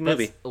 Spooky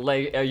movie.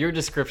 Like your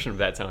description of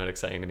that sounded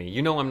exciting to me.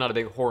 You know, I'm not a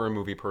big horror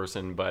movie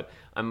person, but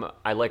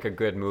I like a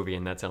good movie,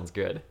 and that sounds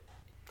good.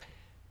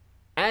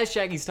 As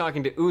Shaggy's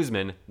talking to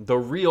Uzman, the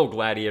real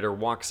gladiator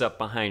walks up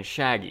behind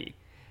Shaggy,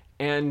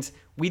 and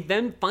we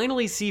then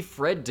finally see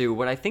Fred do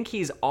what I think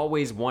he's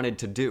always wanted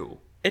to do.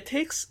 It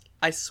takes,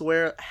 I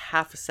swear,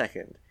 half a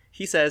second.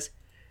 He says,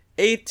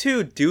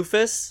 "A2,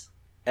 doofus,"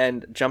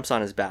 and jumps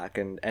on his back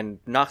and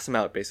knocks him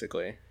out,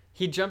 basically.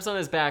 He jumps on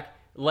his back,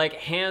 like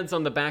hands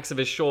on the backs of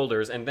his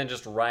shoulders, and then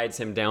just rides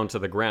him down to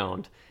the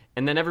ground.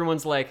 And then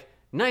everyone's like,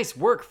 "Nice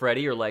work,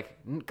 Freddy," or like,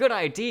 "Good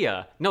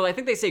idea." No, I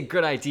think they say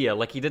good idea,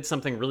 like he did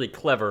something really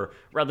clever,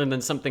 rather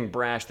than something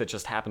brash that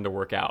just happened to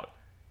work out.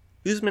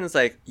 Uzman is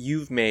like,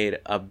 "You've made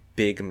a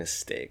big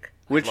mistake."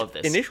 Which love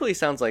this. Initially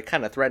sounds like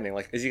kind of threatening.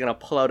 Like, is he going to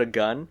pull out a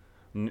gun?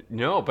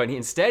 No, but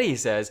instead he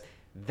says,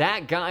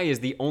 that guy is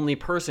the only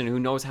person who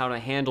knows how to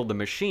handle the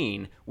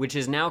machine, which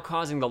is now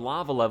causing the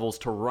lava levels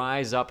to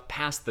rise up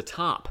past the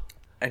top.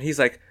 And he's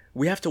like,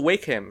 "We have to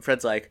wake him."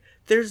 Fred's like,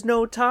 "There's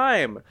no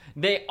time."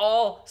 They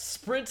all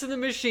sprint to the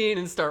machine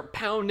and start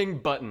pounding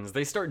buttons.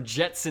 They start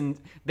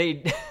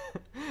they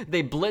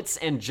blitz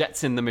and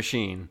jetson the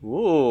machine.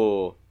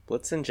 Ooh,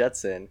 blitz and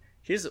jetson.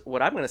 Here's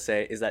what I'm going to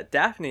say is that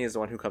Daphne is the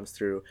one who comes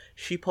through.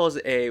 She pulls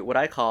what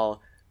I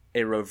call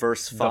a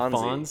reverse Fonzie. The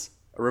Fonz?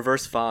 A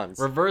reverse Fonz.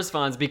 Reverse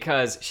Fonz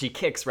because she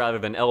kicks rather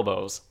than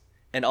elbows.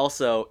 And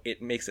also,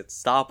 it makes it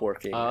stop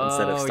working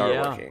instead of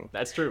start working.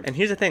 That's true. And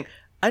here's the thing.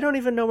 I don't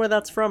even know where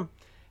that's from.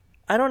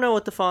 I don't know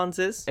what the Fonz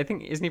is. I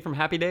think, isn't he from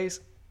Happy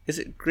Days? Is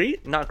it Greece?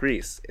 Not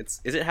Greece.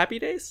 Is it Happy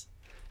Days?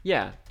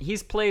 Yeah,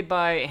 he's played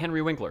by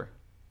Henry Winkler.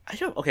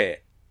 Okay,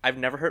 I've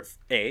never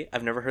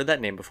heard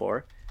that name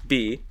before.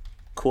 B,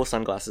 cool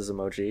sunglasses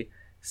emoji.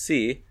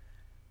 C,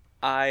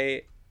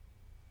 I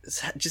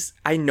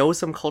know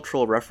some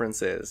cultural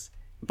references,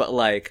 but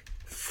like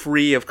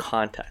free of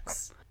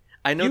context.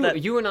 I know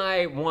that you and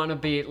I want to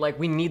be like,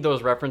 we need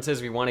those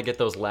references, we want to get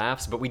those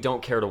laughs, but we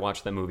don't care to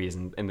watch the movies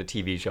and the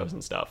TV shows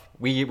and stuff.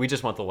 We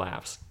just want the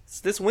laughs.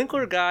 This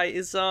Winkler guy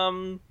is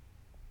John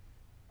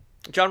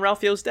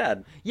Ralphio's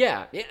dad.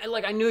 Yeah,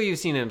 like I knew you've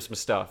seen him some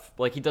stuff.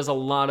 Like he does a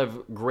lot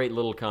of great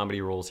little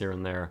comedy roles here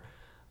and there.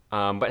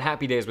 But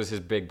Happy Days was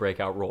his big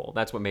breakout role.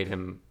 That's what made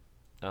him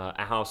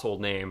a household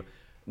name.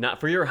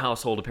 Not for your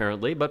household,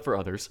 apparently, but for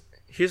others.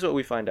 Here's what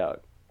we find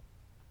out.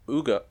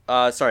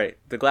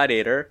 The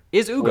gladiator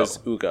was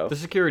Ugo, the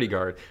security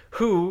guard,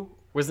 who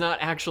was not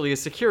actually a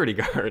security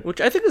guard. Which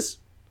I think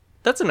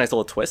that's a nice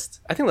little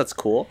twist. I think that's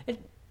cool.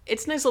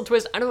 It's a nice little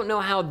twist. I don't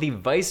know how the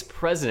vice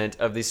president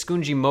of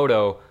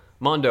the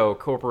Mondo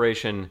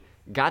Corporation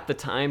got the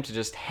time to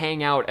just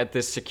hang out at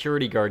this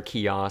security guard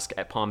kiosk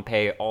at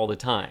Pompeii all the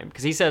time.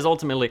 Because he says,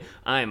 ultimately,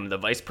 I'm the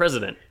vice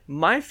president.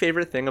 My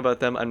favorite thing about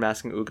them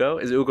unmasking Ugo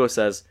is Ugo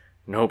says,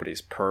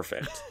 "Nobody's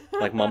perfect."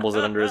 Like mumbles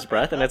it under his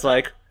breath, and it's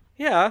like,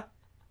 yeah,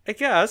 I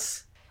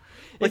guess.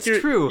 Like,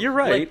 It's true. You're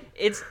right.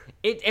 Like,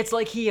 it's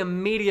like he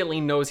immediately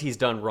knows he's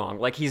done wrong.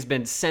 Like he's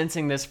been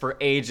sensing this for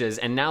ages,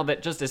 and now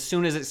that just as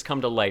soon as it's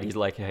come to light, he's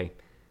like, hey,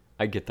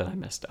 I get that I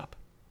messed up.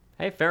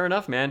 Hey, fair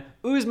enough, man.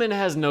 Usman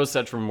has no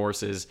such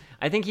remorses.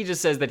 I think he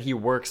just says that he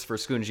works for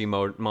Skunji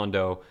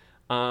Mondo.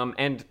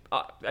 And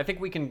I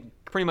think we can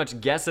pretty much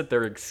guess at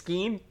their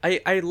scheme.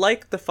 I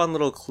like the fun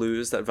little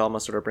clues that Velma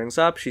sort of brings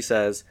up. She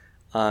says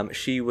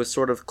she was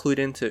sort of clued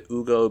into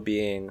Ugo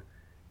being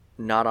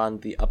not on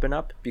the up and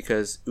up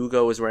because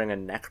Ugo was wearing a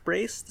neck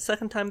brace the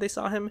second time they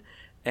saw him,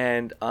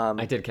 and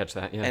I did catch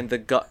that, yeah. and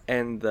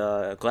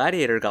the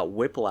gladiator got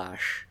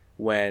whiplash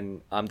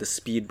when the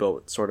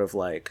speedboat sort of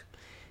like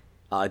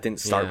didn't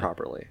start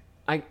properly.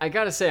 I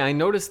gotta say, I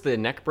noticed the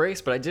neck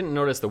brace, but I didn't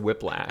notice the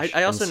whiplash.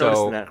 I also And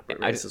noticed so the neck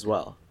brace as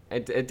well. I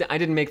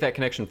didn't make that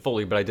connection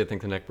fully, but I did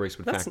think the neck brace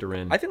would factor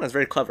in. I think that's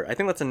very clever. I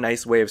think that's a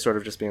nice way of sort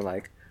of just being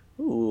like,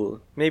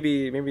 ooh,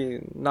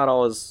 maybe not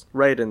all is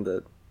right in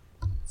the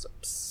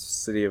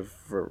city of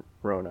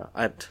Verona.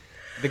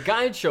 The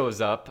guide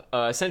shows up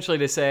essentially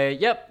to say,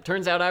 yep,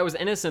 turns out I was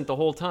innocent the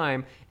whole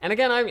time. And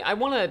again, I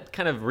want to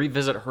kind of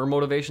revisit her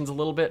motivations a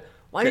little bit.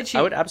 Why did she...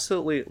 I would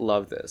absolutely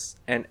love this.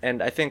 And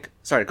I think...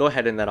 Sorry, go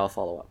ahead and then I'll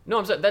follow up. No,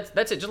 I'm sorry.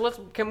 That's it.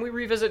 Can we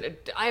revisit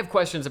it? I have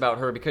questions about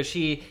her because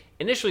she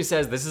initially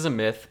says this is a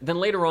myth. Then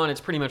later on,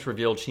 it's pretty much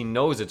revealed she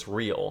knows it's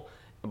real.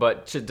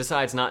 But she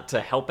decides not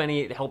to help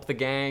the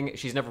gang.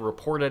 She's never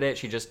reported it.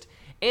 She just...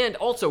 And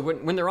also,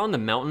 when they're on the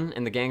mountain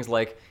and the gang's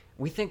like...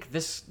 We think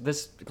this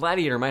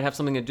gladiator might have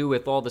something to do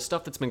with all the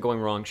stuff that's been going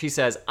wrong. She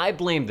says, I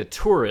blame the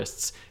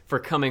tourists for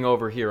coming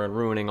over here and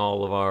ruining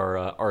all of our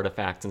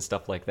artifacts and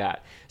stuff like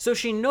that. So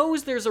she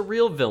knows there's a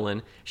real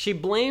villain. She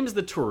blames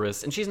the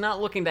tourists, and she's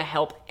not looking to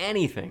help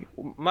anything.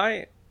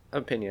 My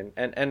opinion,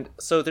 and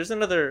so there's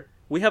another...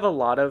 We have a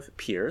lot of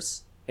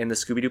peers in the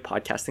Scooby-Doo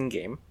podcasting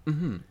game.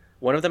 Mm-hmm.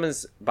 One of them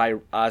is by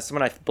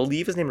someone I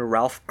believe is named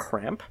Ralph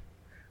Cramp.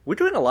 We're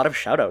doing a lot of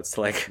shout-outs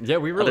to, like... Yeah,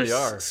 we really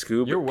are.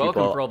 Scoob You're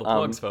welcome people. for all the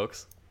plugs,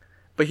 folks.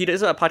 But he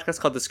does a podcast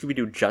called the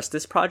Scooby-Doo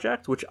Justice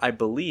Project, which I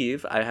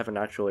believe, I haven't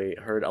actually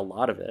heard a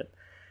lot of it,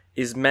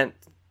 is meant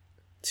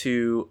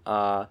to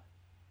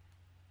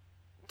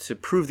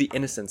prove the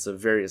innocence of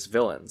various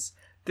villains.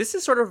 This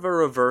is sort of a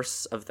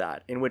reverse of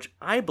that, in which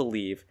I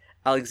believe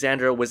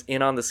Alexandra was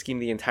in on the scheme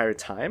the entire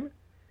time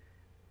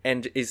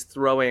and is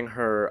throwing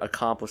her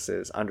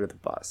accomplices under the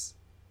bus.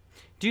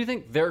 Do you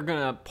think they're going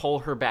to pull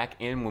her back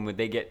in when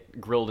they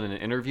get grilled in an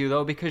interview,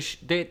 though? Because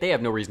they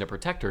have no reason to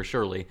protect her,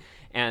 surely,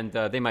 and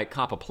they might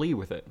cop a plea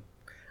with it.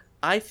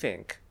 I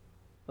think...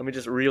 Let me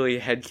just really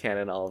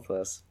headcanon all of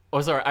this.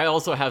 Oh, sorry, I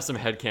also have some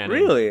headcanon.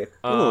 Really?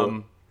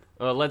 Well,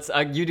 let's...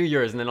 you do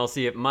yours, and then I'll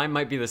see if mine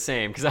might be the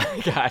same, because I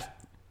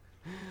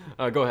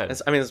got... go ahead.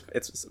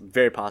 It's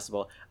very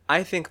possible.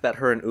 I think that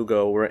her and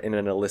Ugo were in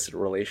an illicit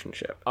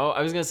relationship. Oh,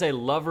 I was going to say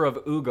lover of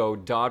Ugo,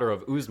 daughter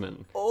of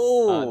Usman.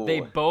 Oh! They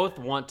both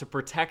want to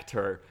protect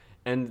her,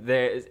 and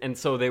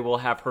so they will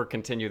have her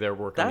continue their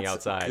work on the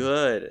outside.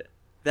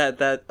 That's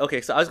good.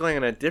 Okay, so I was going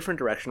in a different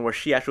direction where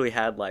she actually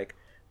had, like,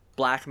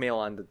 blackmail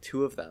on the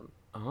two of them.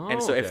 Oh,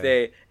 and so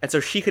so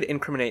she could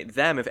incriminate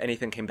them if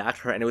anything came back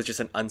to her, and it was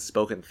just an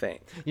unspoken thing.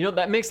 You know,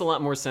 that makes a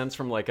lot more sense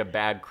from like a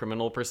bad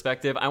criminal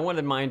perspective. I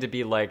wanted mine to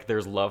be like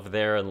there's love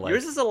there, and like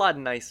yours is a lot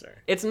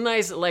nicer. It's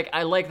nice, like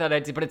I like that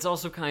idea, but it's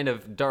also kind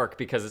of dark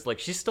because it's like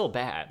she's still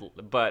bad,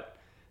 but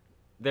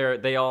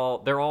they're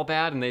all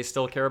bad and they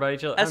still care about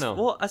each other. I don't know.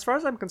 Well, as far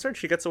as I'm concerned,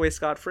 she gets away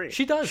scot-free.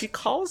 She does.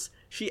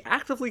 She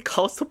actively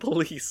calls the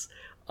police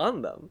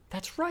on them.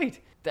 That's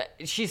right.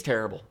 She's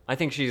terrible. I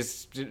think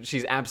she's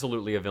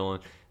absolutely a villain.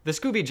 The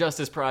Scooby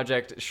Justice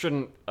Project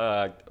shouldn't,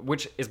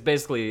 which is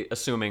basically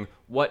assuming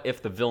what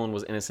if the villain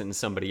was innocent and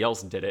somebody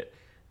else did it,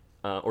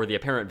 or the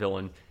apparent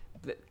villain.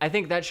 I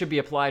think that should be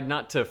applied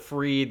not to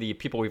free the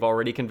people we've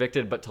already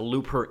convicted, but to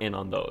loop her in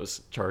on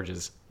those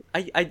charges.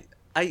 I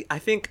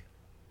think,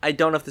 I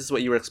don't know if this is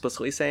what you were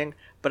explicitly saying,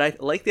 but I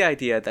like the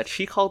idea that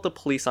she called the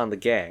police on the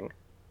gang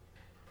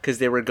because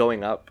they were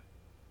going up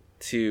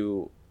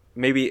to...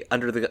 Maybe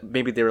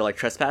they were like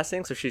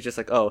trespassing, so she's just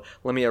like, oh,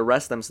 let me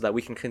arrest them so that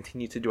we can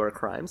continue to do our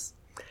crimes.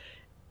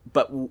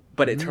 But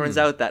it turns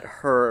out that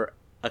her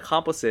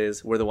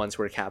accomplices were the ones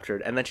who were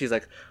captured, and then she's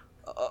like,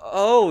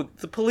 oh,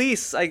 the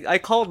police, I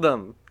called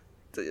them,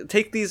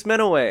 take these men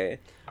away.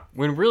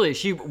 When really,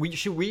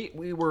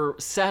 we were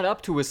set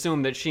up to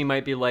assume that she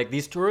might be like,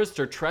 these tourists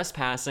are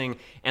trespassing,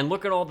 and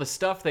look at all the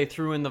stuff they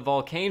threw in the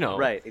volcano.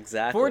 Right,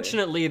 exactly.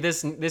 Fortunately,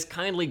 this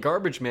kindly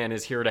garbage man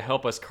is here to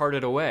help us cart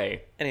it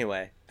away.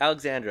 Anyway,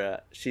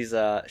 Alexandra, she's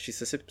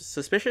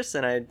suspicious,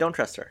 and I don't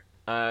trust her.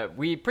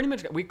 We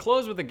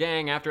close with the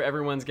gang after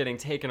everyone's getting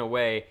taken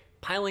away,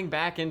 piling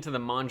back into the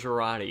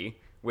Mangiarati,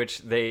 which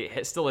they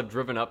still have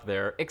driven up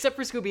there, except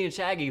for Scooby and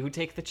Shaggy, who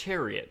take the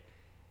chariot,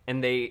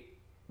 and they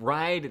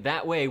ride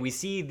that way. We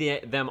see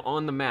them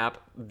on the map,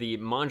 the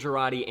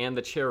Mongerati and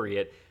the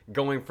Chariot,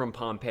 going from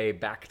Pompeii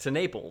back to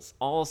Naples,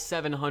 all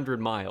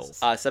 700 miles.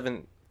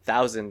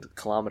 7,000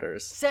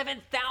 kilometers.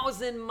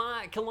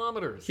 7,000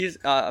 kilometers. Here's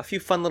a few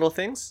fun little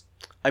things.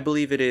 I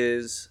believe it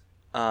is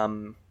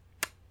Usman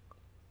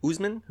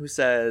who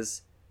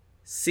says,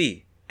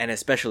 "Si, and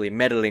especially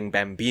meddling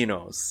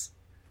bambinos."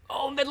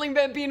 Oh, meddling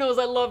bambinos,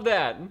 I love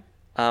that.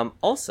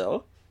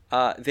 Also,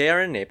 they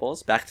are in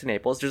Naples, back to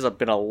Naples. There's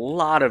been a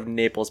lot of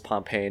Naples,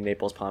 Pompeii,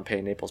 Naples,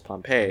 Pompeii, Naples,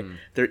 Pompeii.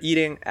 They're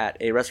eating at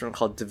a restaurant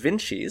called Da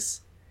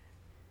Vinci's,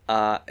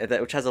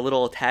 which has a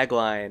little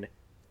tagline,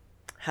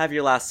 "Have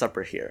your last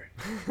supper here."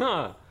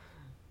 Huh.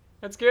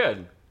 That's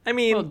good. I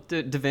mean, Well,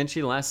 Da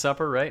Vinci Last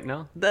Supper, right?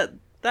 No?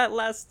 that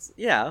lasts,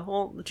 yeah,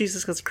 well,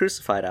 Jesus gets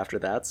crucified after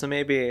that, so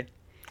maybe,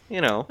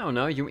 you know. I don't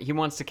know. He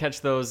wants to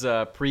catch those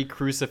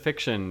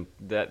pre-crucifixion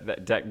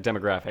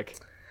demographic.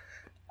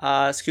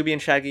 Scooby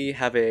and Shaggy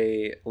have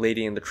a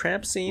Lady and the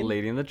Tramp scene.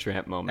 Lady and the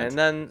Tramp moment. And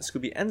then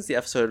Scooby ends the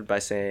episode by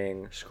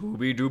saying,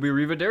 Scooby Dooby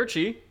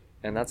Rivederci.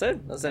 and that's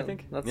it. That's it. I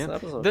think. That's Yeah. the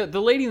episode.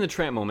 The Lady and the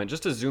Tramp moment,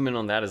 just to zoom in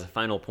on that as a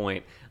final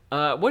point.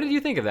 What did you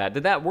think of that?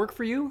 Did that work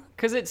for you?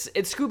 Because it's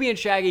Scooby and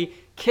Shaggy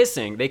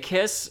kissing. They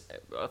kiss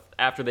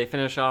after they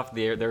finish off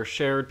their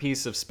shared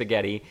piece of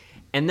spaghetti.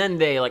 And then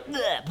they like,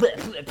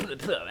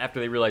 after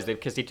they realize they've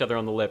kissed each other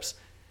on the lips.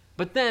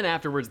 But then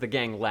afterwards, the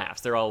gang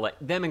laughs. They're all like,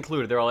 them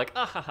included, they're all like,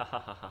 ah ha ha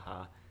ha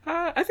ha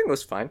ha. I think it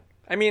was fine.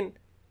 I mean,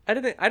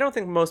 I don't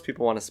think most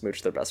people want to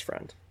smooch their best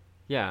friend.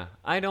 Yeah,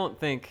 I don't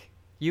think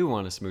you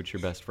want to smooch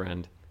your best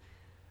friend.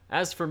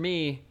 As for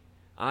me,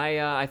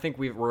 I think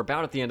we're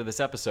about at the end of this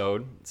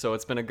episode, so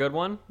it's been a good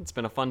one. It's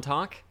been a fun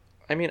talk.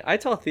 I mean, I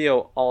tell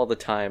Theo all the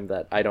time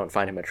that I don't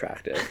find him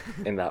attractive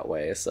in that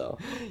way, so.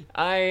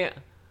 I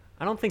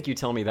don't think you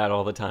tell me that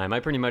all the time. I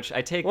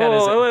take that Whoa,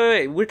 as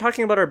wait. We're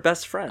talking about our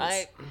best friends.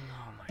 oh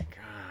my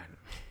god.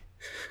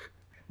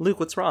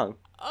 Luke, what's wrong?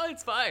 Oh,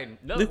 it's fine.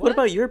 No, Luke, what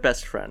about your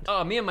best friend?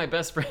 Oh, me and my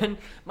best friend.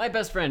 My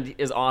best friend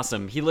is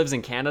awesome. He lives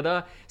in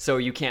Canada, so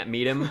you can't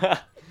meet him.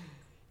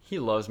 He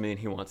loves me and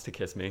he wants to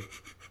kiss me.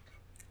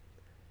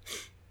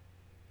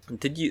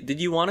 Did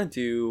you want to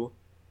do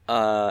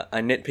a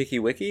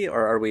nitpicky wiki,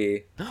 or are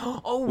we?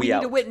 Oh, we We need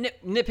out. a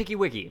nitpicky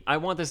wiki. I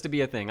want this to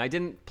be a thing. I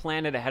didn't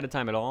plan it ahead of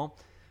time at all,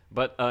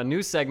 but a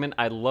new segment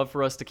I'd love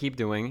for us to keep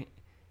doing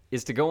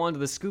is to go onto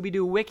the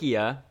Scooby-Doo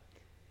Wikia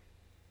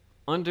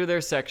under their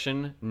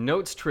section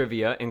Notes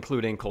Trivia,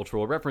 including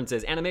cultural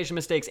references, animation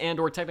mistakes,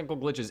 and/or technical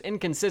glitches,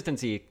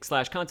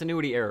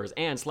 inconsistency/continuity errors,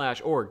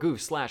 and/or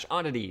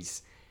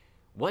goofs/oddities.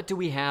 What do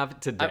we have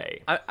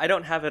today? I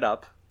don't have it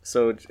up,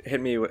 so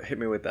hit me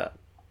with that.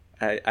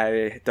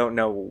 I don't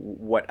know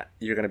what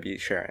you're gonna be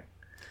sharing.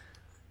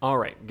 All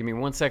right, give me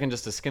 1 second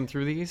just to skim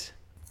through these.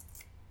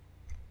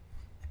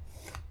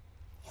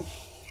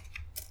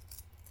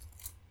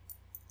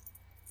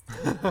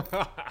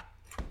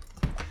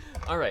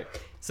 All right,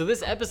 so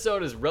this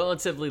episode is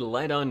relatively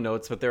light on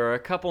notes, but there are a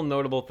couple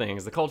notable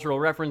things. The cultural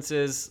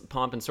references,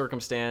 pomp and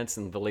circumstance,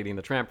 and the Lady and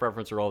the Tramp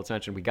reference are all that's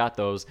mentioned. We got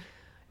those.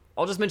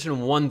 I'll just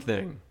mention one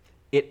thing.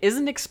 It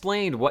isn't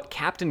explained what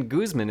Captain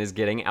Guzman is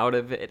getting out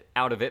of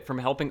it from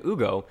helping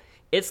Ugo.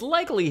 It's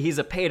likely he's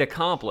a paid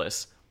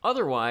accomplice.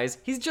 Otherwise,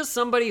 he's just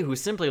somebody who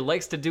simply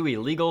likes to do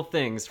illegal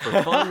things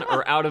for fun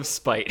or out of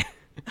spite.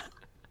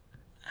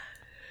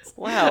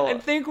 Wow. I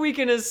think we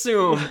can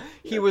assume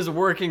he was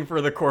working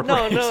for the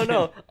corporation.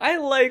 No. I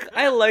like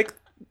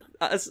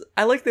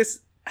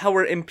this. How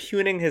we're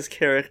impugning his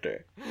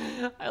character.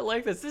 I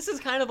like this. This is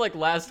kind of like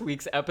last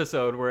week's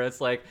episode where it's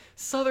like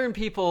Southern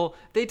people,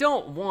 they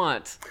don't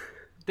want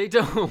to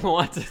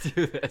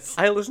do this.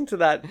 I listened to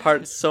that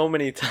part so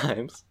many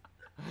times.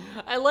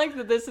 I like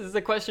that this is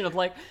a question of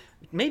like,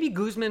 maybe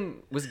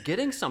Guzman was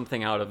getting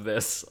something out of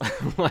this,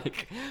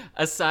 like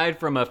aside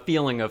from a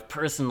feeling of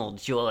personal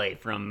joy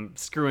from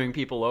screwing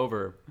people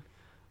over.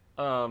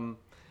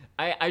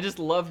 I just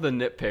love the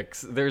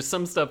nitpicks. There's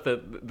some stuff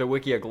that the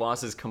Wikia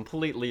glosses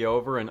completely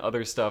over, and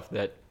other stuff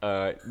that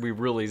we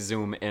really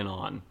zoom in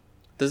on.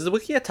 Does the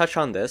Wikia touch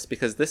on this?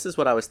 Because this is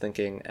what I was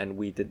thinking, and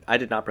I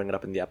did not bring it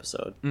up in the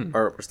episode,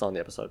 or we're still in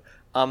the episode.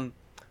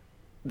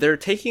 They're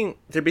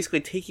basically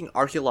taking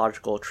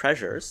archaeological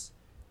treasures,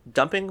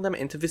 dumping them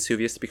into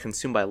Vesuvius to be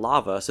consumed by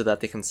lava, so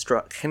that they can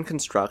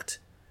construct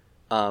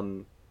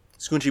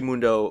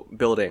Scungimundo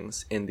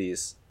buildings in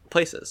these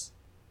places.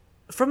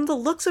 From the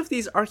looks of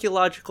these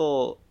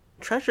archaeological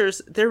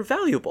treasures, they're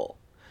valuable.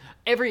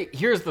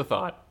 Here's the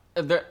thought.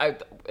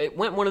 It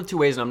went one of two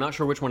ways, and I'm not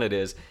sure which one it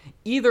is.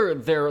 Either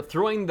they're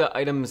throwing the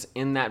items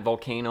in that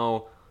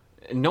volcano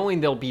knowing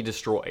they'll be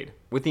destroyed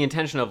with the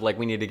intention of, like,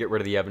 we need to get rid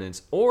of the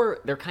evidence, or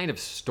they're kind of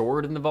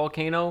stored in the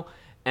volcano,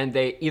 and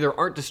they either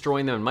aren't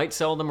destroying them and might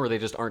sell them, or they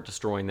just aren't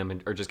destroying them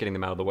and are just getting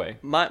them out of the way.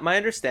 My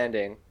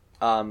understanding,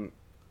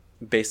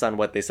 based on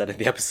what they said in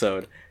the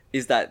episode,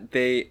 is that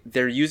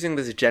they're using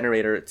this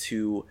generator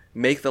to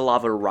make the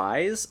lava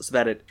rise so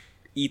that it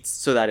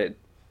destroys the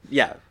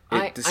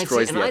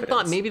evidence. I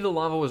thought maybe the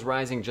lava was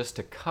rising just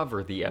to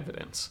cover the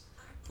evidence.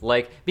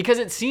 Like, because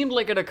it seemed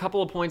like at a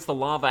couple of points the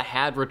lava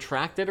had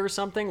retracted or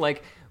something.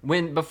 Like,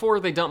 before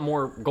they dump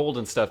more gold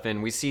and stuff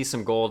in, we see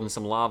some gold and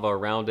some lava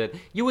around it.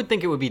 You would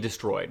think it would be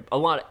destroyed.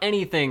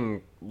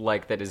 Anything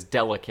like that is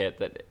delicate,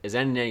 that is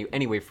in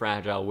any way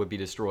fragile, would be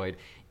destroyed.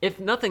 If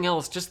nothing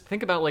else, just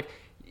think about, like,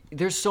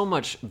 there's so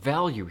much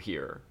value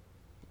here.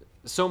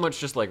 So much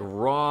just, like,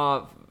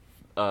 raw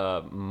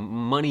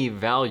money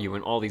value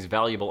in all these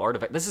valuable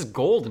artifacts. This is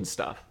gold and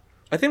stuff.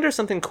 I think there's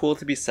something cool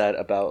to be said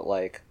about,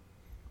 like,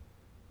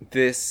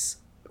 this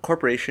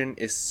corporation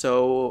is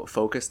so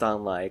focused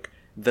on, like,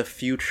 the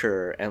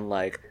future and,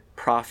 like,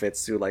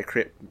 profits through, like,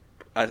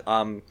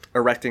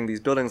 erecting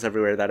these buildings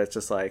everywhere, that it's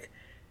just, like,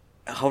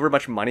 however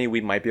much money we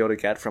might be able to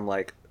get from,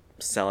 like,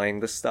 selling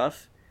this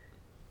stuff,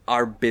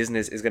 our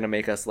business is going to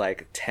make us,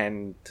 like,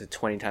 10 to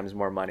 20 times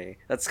more money.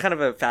 That's kind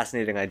of a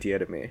fascinating idea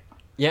to me.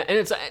 Yeah,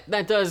 and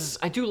I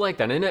do like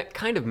that, and it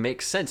kind of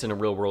makes sense in a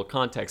real world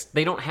context.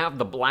 They don't have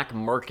the black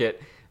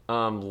market,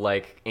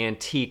 like,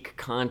 antique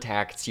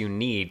contacts you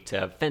need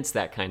to fence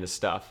that kind of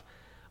stuff.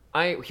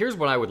 Here's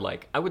what I would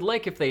like. I would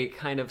like if they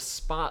kind of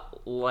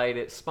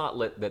spotlit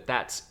that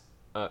that's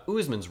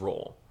Usman's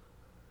role.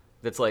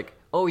 That's like,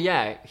 oh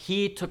yeah,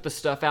 he took the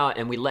stuff out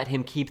and we let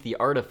him keep the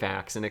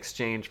artifacts in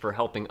exchange for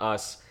helping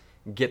us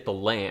get the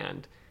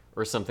land,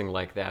 or something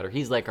like that. Or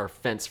he's like our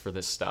fence for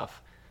this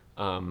stuff.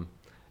 And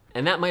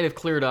that might have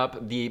cleared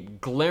up the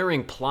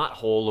glaring plot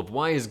hole of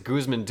why is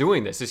Guzman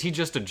doing this? Is he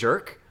just a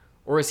jerk?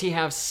 Or does he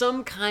have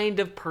some kind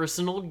of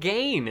personal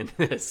gain in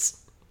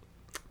this?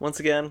 Once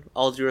again,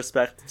 all due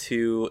respect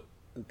to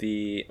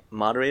the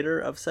moderator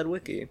of said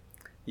wiki.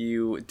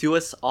 You do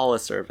us all a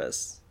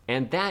service.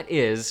 And that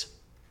is,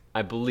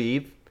 I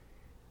believe,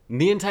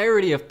 the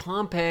entirety of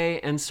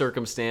Pompeii and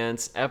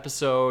Circumstance,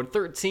 episode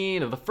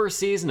 13 of the first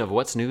season of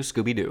What's New,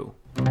 Scooby-Doo.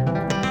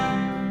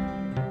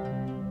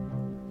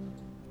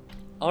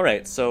 All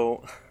right,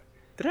 so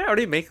did I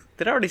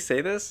already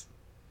say this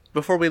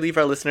before we leave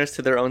our listeners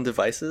to their own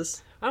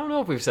devices? I don't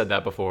know if we've said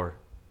that before.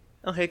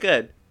 Okay,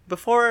 good.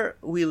 Before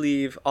we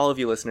leave all of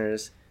you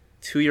listeners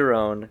to your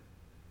own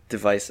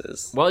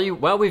devices.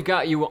 While we've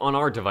got you on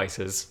our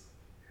devices.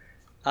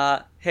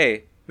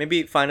 Hey,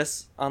 maybe find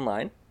us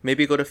online.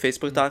 Maybe go to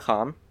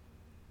facebook.com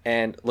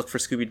and look for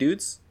Scooby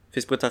Dudes.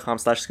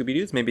 Facebook.com/Scooby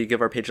Dudes. Maybe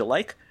give our page a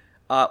like.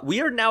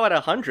 We are now at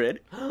 100.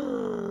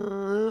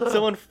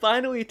 Someone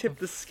finally tipped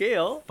the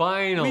scale.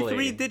 Finally. We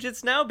 3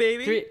 digits now,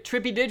 baby.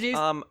 Trippy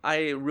digis.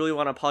 I really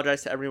want to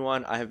apologize to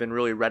everyone. I have been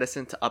really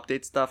reticent to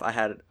update stuff. I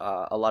had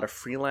a lot of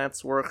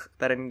freelance work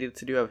that I needed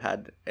to do. I've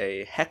had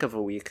a heck of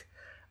a week.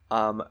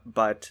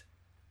 But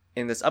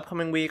in this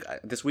upcoming week,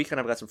 this weekend,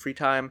 I've got some free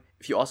time.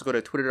 If you also go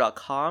to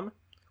twitter.com,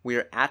 we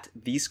are at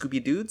the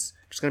Scooby Dudes.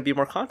 There's going to be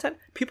more content.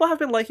 People have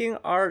been liking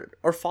or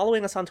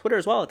following us on Twitter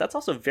as well. That's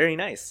also very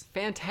nice.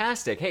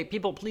 Fantastic. Hey,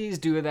 people, please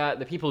do that.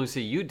 The people who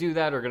see you do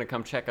that are going to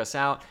come check us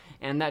out,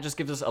 and that just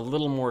gives us a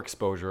little more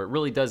exposure. It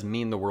really does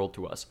mean the world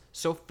to us.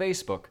 So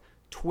Facebook,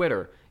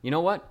 Twitter, you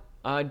know what?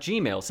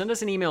 Gmail. Send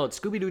us an email at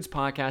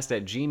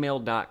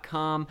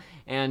scoobydudespodcast@gmail.com.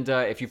 And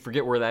if you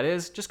forget where that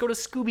is, just go to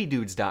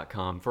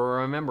scoobydudes.com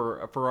for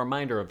a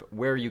reminder of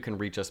where you can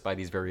reach us by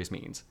these various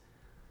means.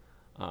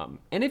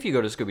 And if you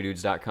go to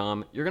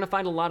scoobydudes.com, you're going to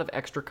find a lot of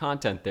extra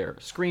content there.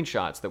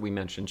 Screenshots that we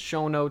mentioned,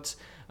 show notes,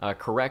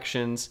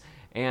 corrections,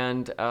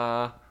 and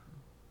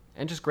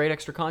just great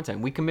extra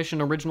content. We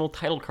commission original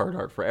title card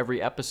art for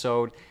every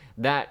episode.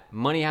 That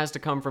money has to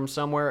come from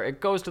somewhere. It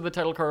goes to the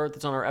title card art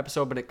that's on our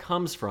episode, but it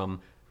comes from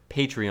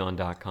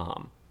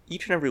patreon.com.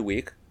 Each and every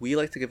week, we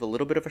like to give a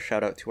little bit of a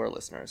shout out to our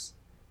listeners.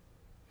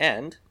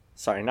 And,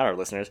 sorry, not our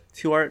listeners,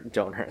 to our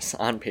donors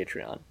on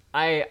Patreon.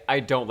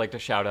 I don't like to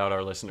shout out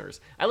our listeners.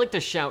 I like to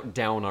shout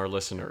down our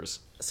listeners.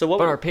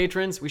 But our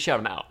patrons, we shout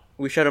them out.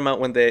 We shout them out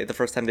when the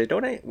first time they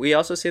donate. We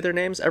also say their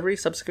names every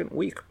subsequent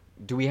week.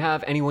 Do we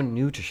have anyone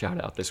new to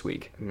shout out this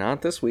week?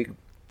 Not this week.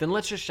 Then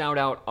let's just shout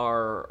out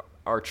our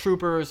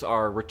troopers,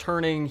 our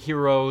returning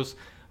heroes.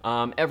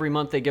 Every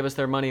month they give us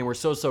their money, and we're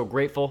so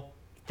grateful.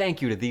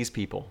 Thank you to these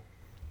people.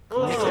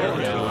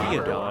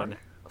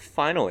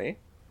 Finally,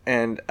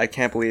 and I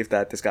can't believe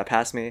that this got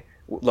past me.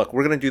 Look,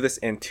 we're going to do this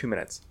in 2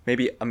 minutes.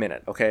 Maybe a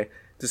minute, okay?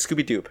 The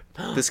Scooby-Doop.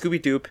 The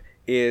Scooby-Doop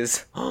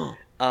is a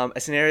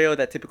scenario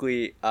that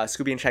typically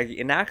Scooby and Shaggy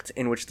enact,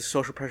 in which the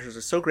social pressures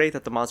are so great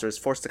that the monster is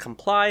forced to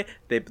comply.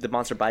 The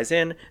monster buys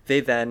in.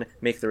 They then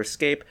make their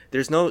escape.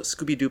 There's no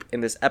Scooby-Doop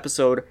in this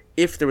episode.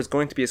 If there was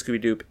going to be a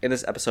Scooby-Doop in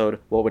this episode,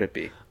 what would it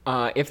be?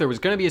 If there was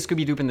going to be a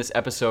Scooby-Doop in this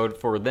episode,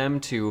 for them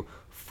to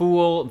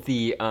fool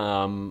the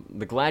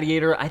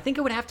gladiator, I think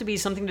it would have to be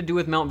something to do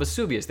with Mount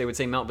Vesuvius. They would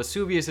say Mount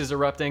Vesuvius is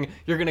erupting.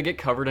 You're going to get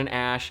covered in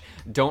ash.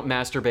 Don't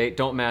masturbate.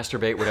 Don't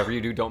masturbate. Whatever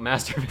you do, don't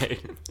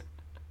masturbate.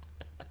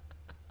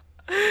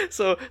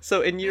 So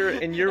in your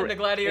and the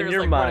gladiator's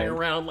like mind, running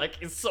around like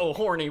he's so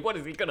horny. What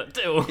is he gonna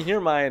do? In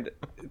your mind,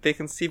 they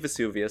can see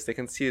Vesuvius. They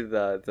can see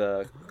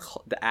the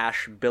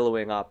ash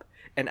billowing up,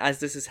 and as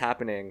this is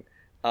happening,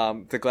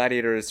 the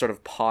gladiator is sort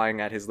of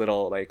pawing at his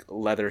little like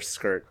leather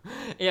skirt.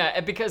 Yeah,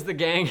 and because the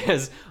gang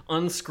has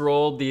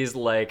unscrolled these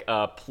like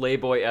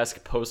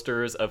Playboy-esque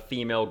posters of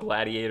female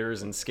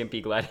gladiators in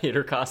skimpy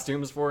gladiator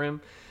costumes for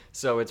him,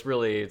 so it's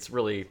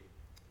really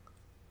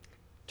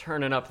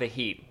turning up the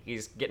heat.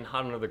 He's getting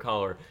hot under the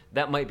collar.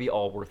 That might be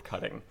all worth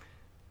cutting.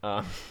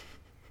 But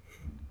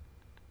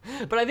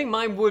I think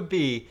mine would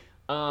be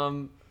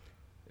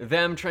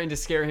them trying to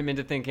scare him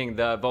into thinking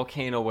the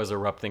volcano was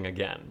erupting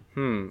again.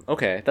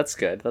 Okay, that's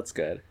good. That's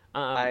good.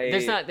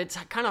 It's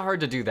kind of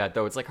hard to do that,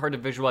 though. It's like hard to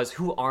visualize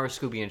who are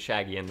Scooby and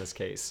Shaggy in this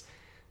case.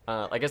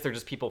 I guess they're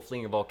just people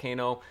fleeing a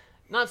volcano.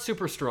 Not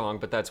super strong,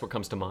 but that's what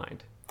comes to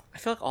mind. I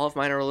feel like all of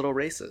mine are a little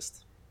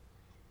racist.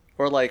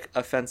 Or like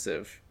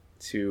offensive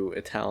to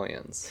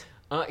Italians.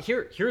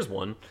 Here's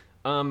one.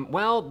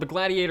 While the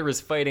gladiator is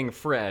fighting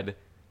Fred,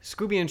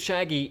 Scooby and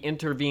Shaggy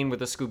intervene with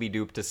the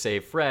Scooby-Doo to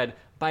save Fred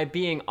by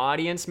being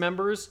audience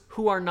members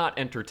who are not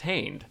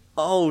entertained.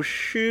 Oh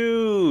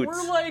shoot!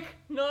 We're like,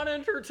 not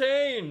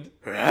entertained.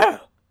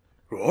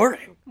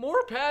 Roaring.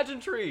 More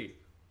pageantry.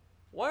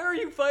 Why are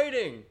you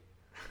fighting?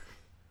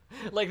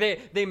 Like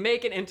they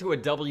make it into a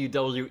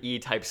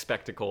WWE type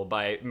spectacle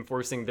by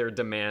enforcing their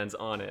demands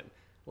on it.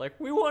 Like,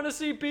 we want to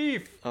see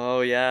beef.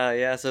 Oh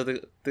yeah. So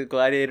the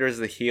gladiator is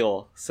the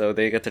heel, so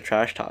they get to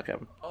trash talk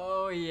him.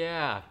 Oh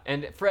yeah.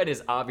 And Fred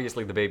is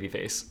obviously the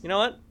babyface. You know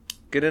what?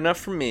 Good enough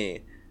for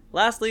me.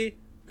 Lastly,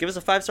 give us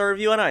a 5-star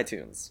review on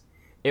iTunes.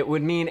 It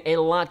would mean a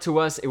lot to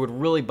us. It would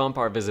really bump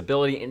our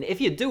visibility. And if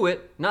you do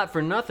it, not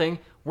for nothing,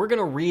 we're going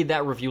to read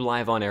that review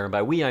live on air. And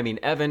by we, I mean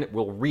Evan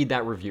will read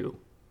that review.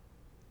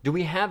 Do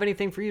we have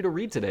anything for you to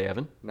read today,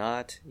 Evan?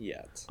 Not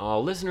yet. Oh,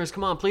 listeners,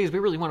 come on, please. We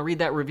really want to read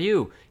that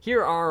review.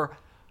 Here are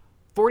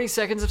 40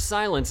 seconds of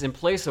silence in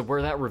place of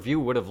where that review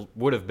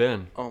would have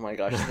been. Oh my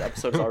gosh, this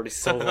episode's already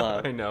so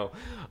long. I know.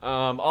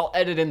 I'll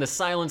edit in the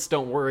silence.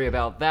 Don't worry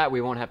about that. We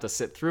won't have to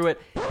sit through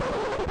it.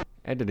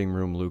 Editing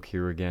room Luke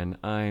here again.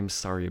 I'm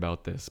sorry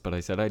about this, but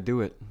I said I'd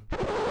do it.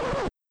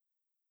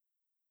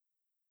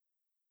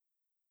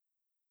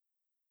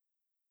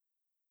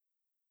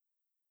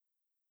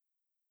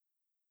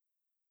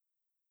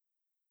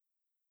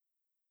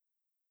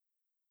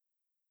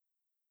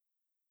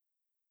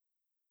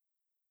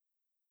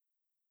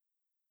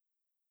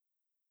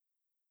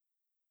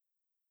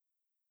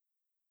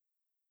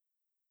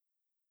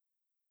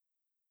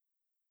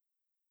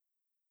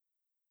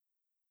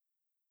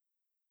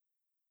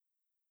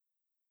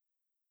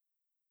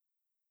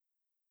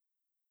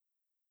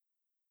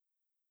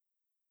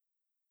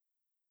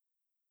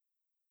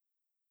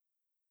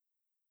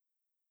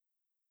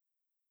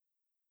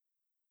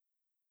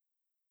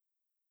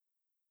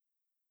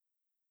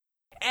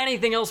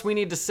 Anything else we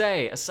need to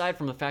say aside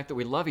from the fact that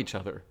we love each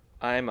other?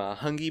 I'm a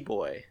hungry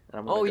boy. And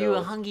I'm gonna Oh, go... you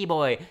a hungry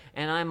boy,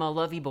 and I'm a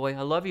lovey boy.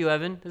 I love you,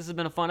 Evan. This has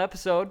been a fun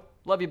episode.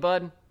 Love you,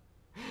 bud.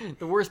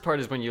 The worst part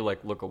is when you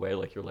like look away,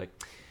 like you're like,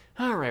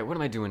 all right, what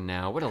am I doing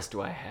now? What else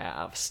do I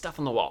have? Stuff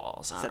on the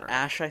walls. Is that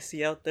ash I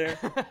see out there?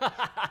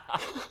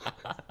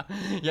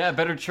 Yeah,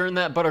 better churn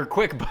that butter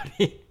quick,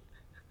 buddy.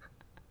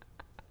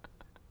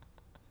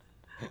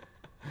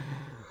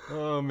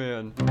 Oh,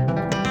 man.